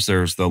moms,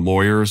 there's the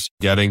lawyers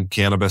getting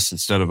cannabis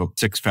instead of a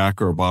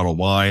 6-pack or a bottle of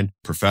wine,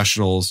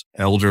 professionals,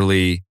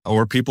 elderly,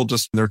 or people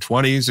just in their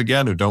 20s,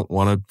 again, who don't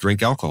want to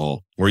drink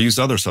alcohol or use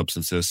other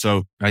substances.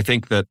 So I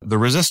think that the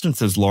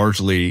resistance is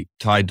largely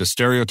tied to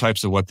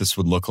stereotypes of what this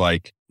would look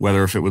like,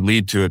 whether if it would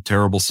lead to a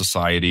terrible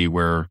society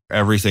where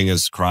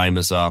crime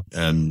is up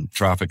and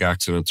traffic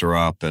accidents are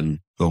up and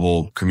the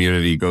whole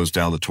community goes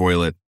down the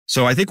toilet.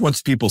 So I think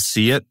once people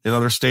see it in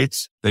other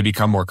states, they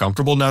become more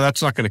comfortable. Now,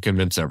 that's not going to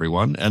convince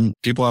everyone, and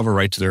people have a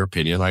right to their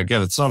opinion.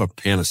 Again, it's not a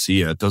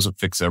panacea. It doesn't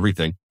fix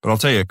everything. But I'll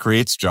tell you, it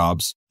creates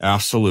jobs.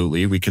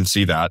 Absolutely. We can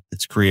see that.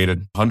 It's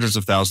created hundreds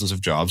of thousands of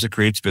jobs. It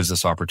creates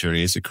business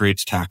opportunities. It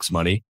creates tax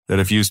money that,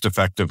 if used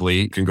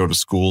effectively, can go to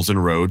schools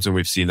and roads. And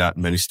we've seen that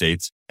in many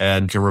states,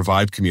 and can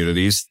revive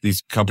communities.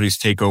 These companies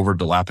take over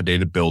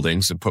dilapidated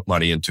buildings and put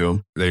money into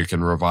them. They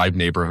can revive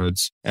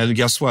neighborhoods. And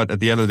guess what? At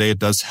the end of the day, it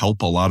does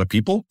help a lot of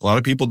people. A lot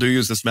of people do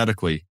use this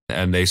medically,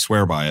 and they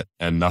swear by it,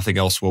 and nothing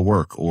else will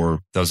work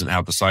or doesn't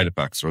have the side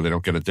effects, or they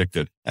don't get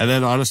addicted. And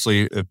then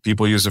honestly, if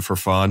people use it for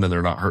fun and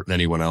they're not hurting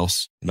anyone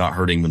else, not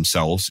hurting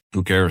themselves,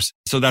 who cares?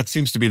 So that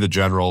seems to be the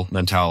general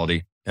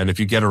mentality. And if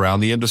you get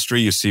around the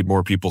industry, you see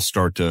more people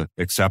start to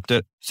accept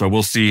it. So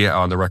we'll see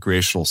on the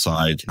recreational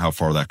side how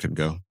far that can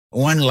go.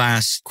 One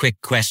last quick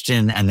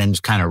question and then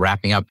just kind of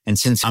wrapping up. And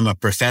since I'm a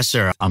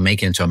professor, I'll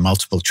make it into a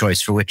multiple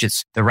choice for which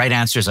it's the right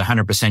answer is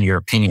 100% your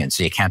opinion.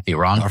 So you can't be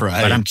wrong.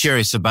 Right. But I'm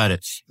curious about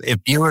it. If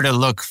you were to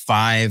look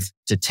 5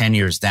 to 10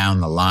 years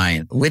down the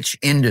line, which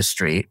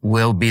industry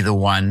will be the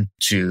one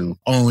to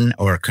own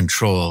or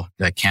control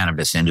the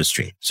cannabis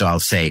industry? So I'll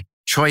say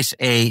choice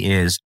A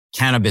is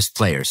cannabis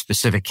players,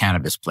 specific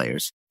cannabis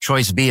players.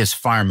 Choice B is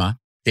pharma,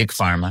 big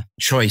pharma.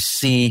 Choice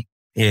C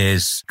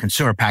is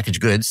consumer packaged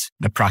goods,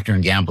 the Procter &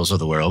 Gamble's of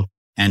the world.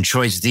 And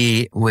choice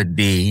D would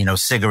be,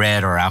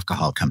 cigarette or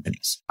alcohol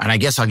companies. And I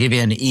guess I'll give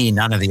you an E,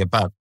 none of the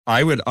above.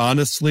 I would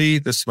honestly,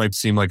 this might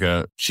seem like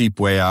a cheap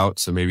way out,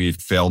 so maybe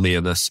you'd fail me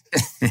in this.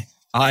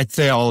 I'd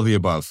say all of the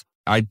above.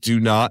 I do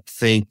not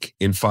think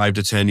in 5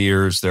 to 10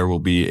 years there will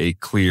be a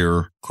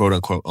clear, quote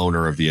unquote,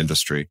 owner of the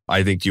industry.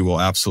 I think you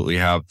will absolutely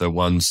have the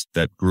ones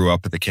that grew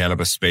up in the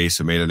cannabis space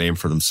and made a name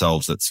for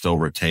themselves that still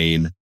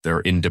retain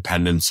their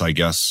independence, I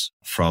guess,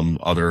 from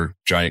other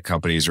giant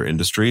companies or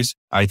industries.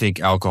 I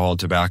think alcohol and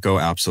tobacco,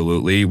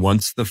 absolutely.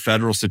 Once the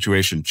federal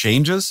situation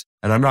changes,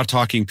 and I'm not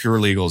talking pure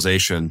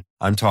legalization,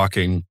 I'm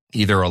talking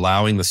either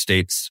allowing the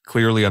states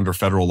clearly under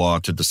federal law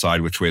to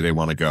decide which way they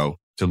want to go,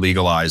 to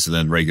legalize and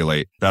then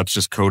regulate. That's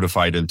just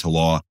codified into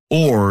law.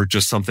 Or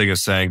just something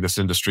as saying this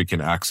industry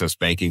can access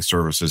banking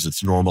services.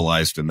 It's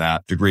normalized in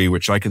that degree,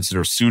 which I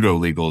consider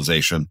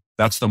pseudo-legalization.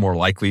 That's the more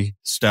likely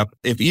step.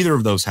 If either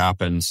of those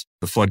happens,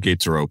 the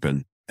floodgates are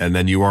open. And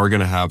then you are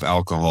going to have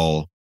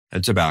alcohol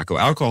and tobacco.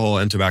 Alcohol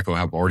and tobacco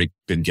have already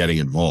been getting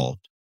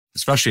involved,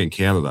 especially in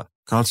Canada.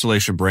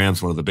 Constellation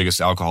Brands, one of the biggest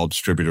alcohol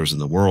distributors in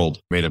the world,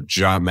 made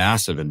a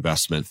massive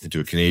investment into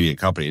a Canadian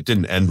company. It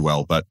didn't end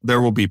well, but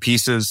there will be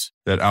pieces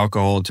that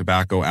alcohol and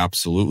tobacco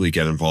absolutely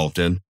get involved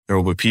in. There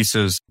will be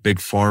pieces, big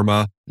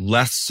pharma,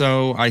 less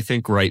so, I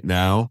think, right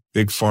now.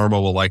 Big pharma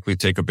will likely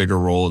take a bigger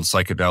role in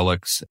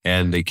psychedelics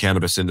and the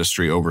cannabis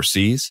industry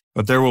overseas.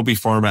 But there will be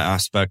pharma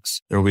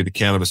aspects. There will be the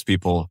cannabis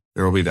people.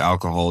 There will be the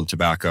alcohol and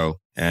tobacco.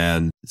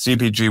 And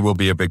CPG will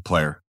be a big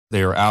player.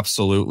 They are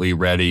absolutely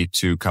ready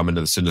to come into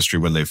this industry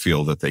when they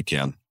feel that they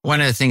can. One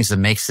of the things that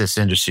makes this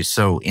industry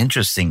so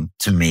interesting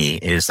to me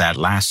is that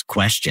last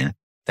question,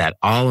 that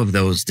all of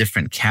those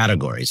different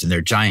categories, and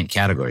they're giant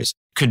categories,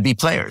 could be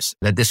players,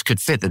 that this could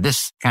fit, that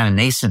this kind of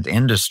nascent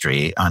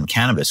industry on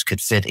cannabis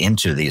could fit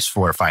into these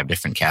 4 or 5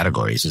 different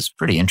categories is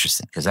pretty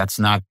interesting, because that's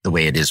not the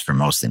way it is for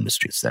most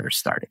industries that are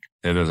starting.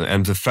 It is.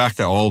 And the fact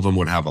that all of them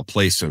would have a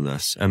place in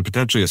this, and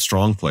potentially a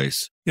strong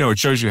place, it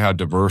shows you how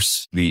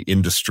diverse the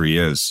industry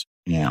is.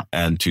 Yeah.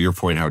 And to your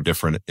point, how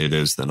different it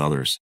is than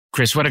others.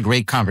 Chris, what a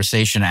great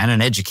conversation and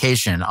an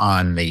education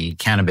on the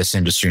cannabis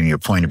industry and your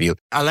point of view.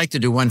 I'd like to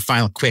do one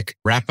final quick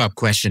wrap-up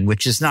question,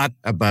 which is not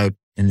about,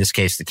 in this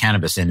case, the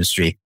cannabis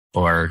industry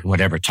or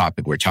whatever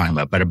topic we're talking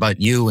about, but about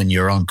you and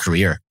your own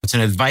career. It's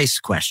an advice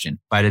question,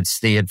 but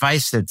it's the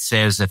advice that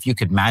says if you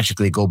could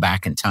magically go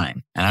back in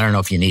time, and I don't know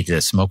if you need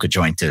to smoke a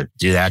joint to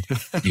do that.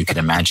 You can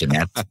imagine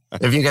that.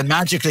 If you could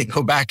magically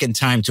go back in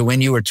time to when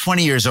you were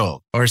 20 years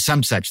old or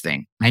some such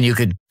thing, and you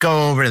could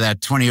go over to that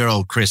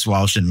 20-year-old Chris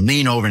Walsh and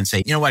lean over and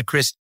say, you know what,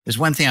 Chris, there's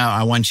one thing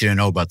I want you to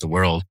know about the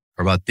world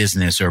or about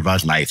business or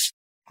about life.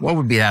 What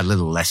would be that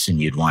little lesson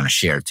you'd want to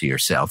share to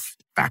yourself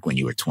back when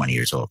you were 20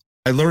 years old?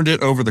 I learned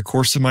it over the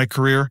course of my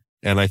career,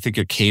 and I think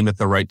it came at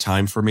the right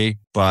time for me.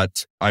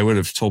 But I would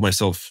have told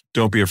myself,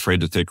 don't be afraid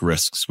to take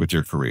risks with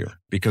your career.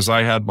 because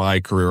I had my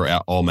career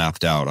all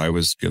mapped out. I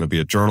was going to be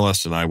a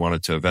journalist and I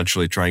wanted to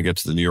eventually try and get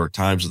to the New York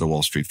Times or the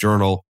Wall Street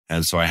Journal.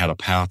 And so I had a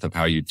path of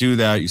how you do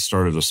that. You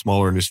start at a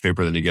smaller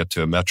newspaper, then you get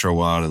to a metro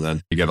one, and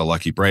then you get a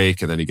lucky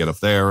break, and then you get up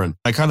there. And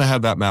I kind of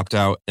had that mapped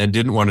out and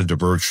didn't want to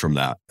diverge from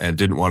that and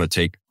didn't want to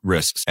take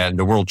risks. And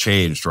the world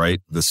changed, right?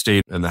 The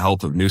state and the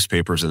health of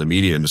newspapers and the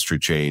media industry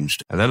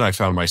changed. And then I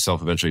found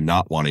myself eventually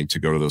not wanting to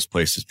go to those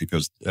places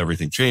because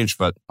everything changed.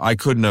 But I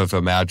couldn't have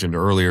imagined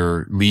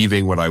earlier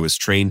leaving what I was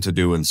trained to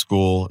do in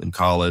school, in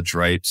college,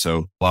 right?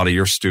 So a lot of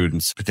your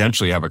students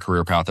potentially have a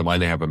career path in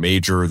mind. They have a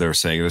major. They're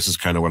saying, this is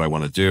kind of what I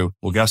want to do.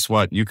 Well, guess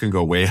what? You can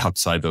go way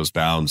outside those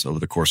bounds over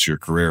the course of your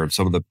career. And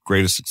some of the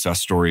greatest success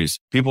stories,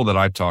 people that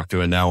I've talked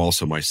to, and now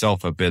also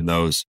myself, have been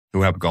those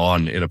who have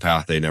gone in a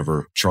path they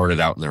never charted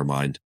out in their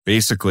mind.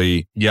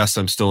 Basically, yes,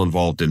 I'm still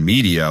involved in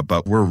media,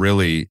 but we're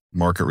really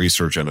market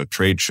research and a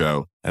trade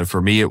show. And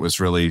for me, it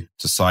was really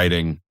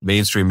deciding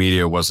mainstream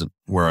media wasn't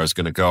where I was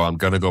going to go. I'm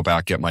going to go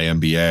back, get my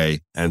MBA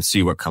and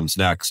see what comes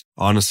next.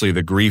 Honestly,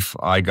 the grief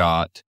I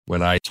got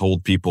when I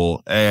told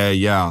people,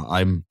 yeah,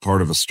 I'm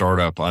part of a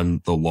startup.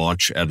 I'm the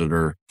launch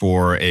editor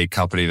for a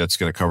company that's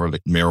going to cover the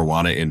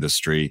marijuana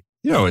industry.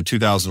 You know, in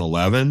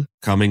 2011,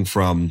 coming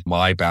from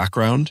my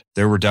background,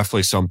 there were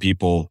definitely some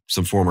people,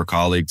 some former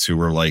colleagues who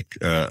were like,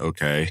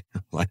 okay,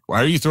 like,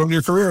 why are you throwing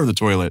your career in the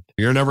toilet?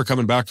 You're never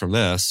coming back from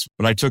this.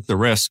 But I took the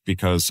risk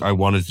because I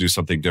wanted to do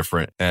something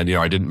different. And, you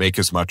know, I didn't make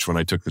as much when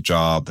I took the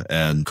job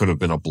and could have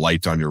been a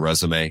blight on your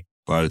resume,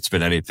 but it's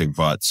been anything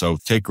but. So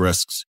take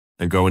risks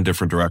and go in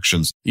different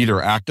directions,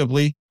 either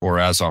actively or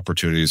as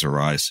opportunities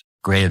arise.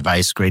 Great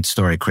advice. Great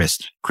story, Chris.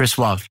 Chris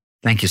Walsh,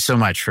 thank you so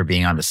much for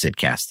being on the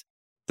Sidcast.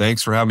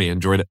 Thanks for having me.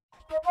 Enjoyed it.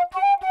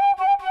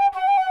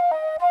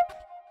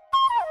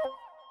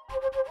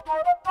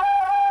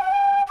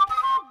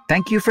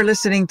 Thank you for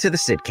listening to the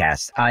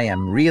Sidcast. I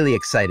am really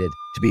excited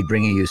to be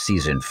bringing you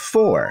season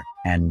 4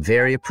 and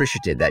very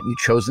appreciative that you've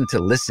chosen to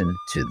listen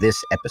to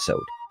this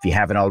episode. If you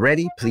haven't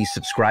already, please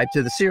subscribe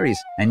to the series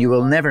and you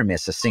will never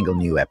miss a single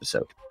new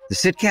episode. The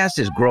Sidcast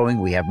is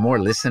growing. We have more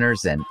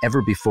listeners than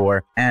ever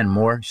before and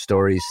more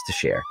stories to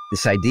share.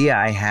 This idea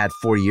I had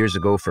 4 years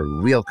ago for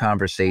real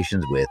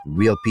conversations with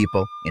real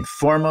people,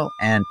 informal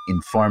and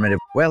informative,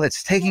 well,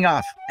 it's taking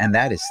off, and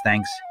that is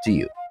thanks to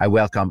you. I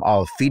welcome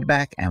all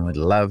feedback and would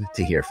love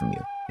to hear from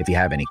you. If you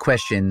have any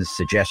questions,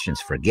 suggestions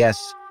for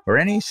guests, or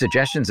any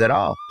suggestions at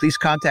all, please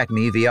contact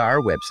me via our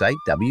website,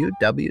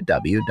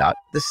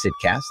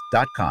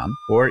 www.thesidcast.com,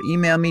 or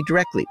email me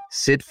directly,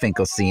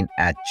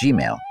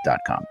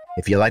 sidfinkelstein@gmail.com.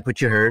 If you like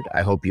what you heard,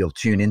 I hope you'll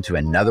tune into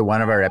another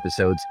one of our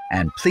episodes,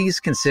 and please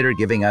consider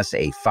giving us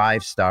a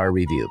 5-star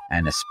review,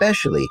 and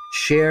especially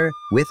share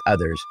with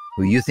others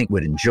who you think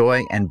would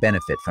enjoy and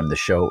benefit from the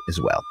show as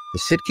well. The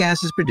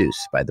Sidcast is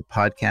produced by the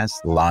Podcast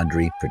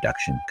Laundry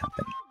Production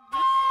Company.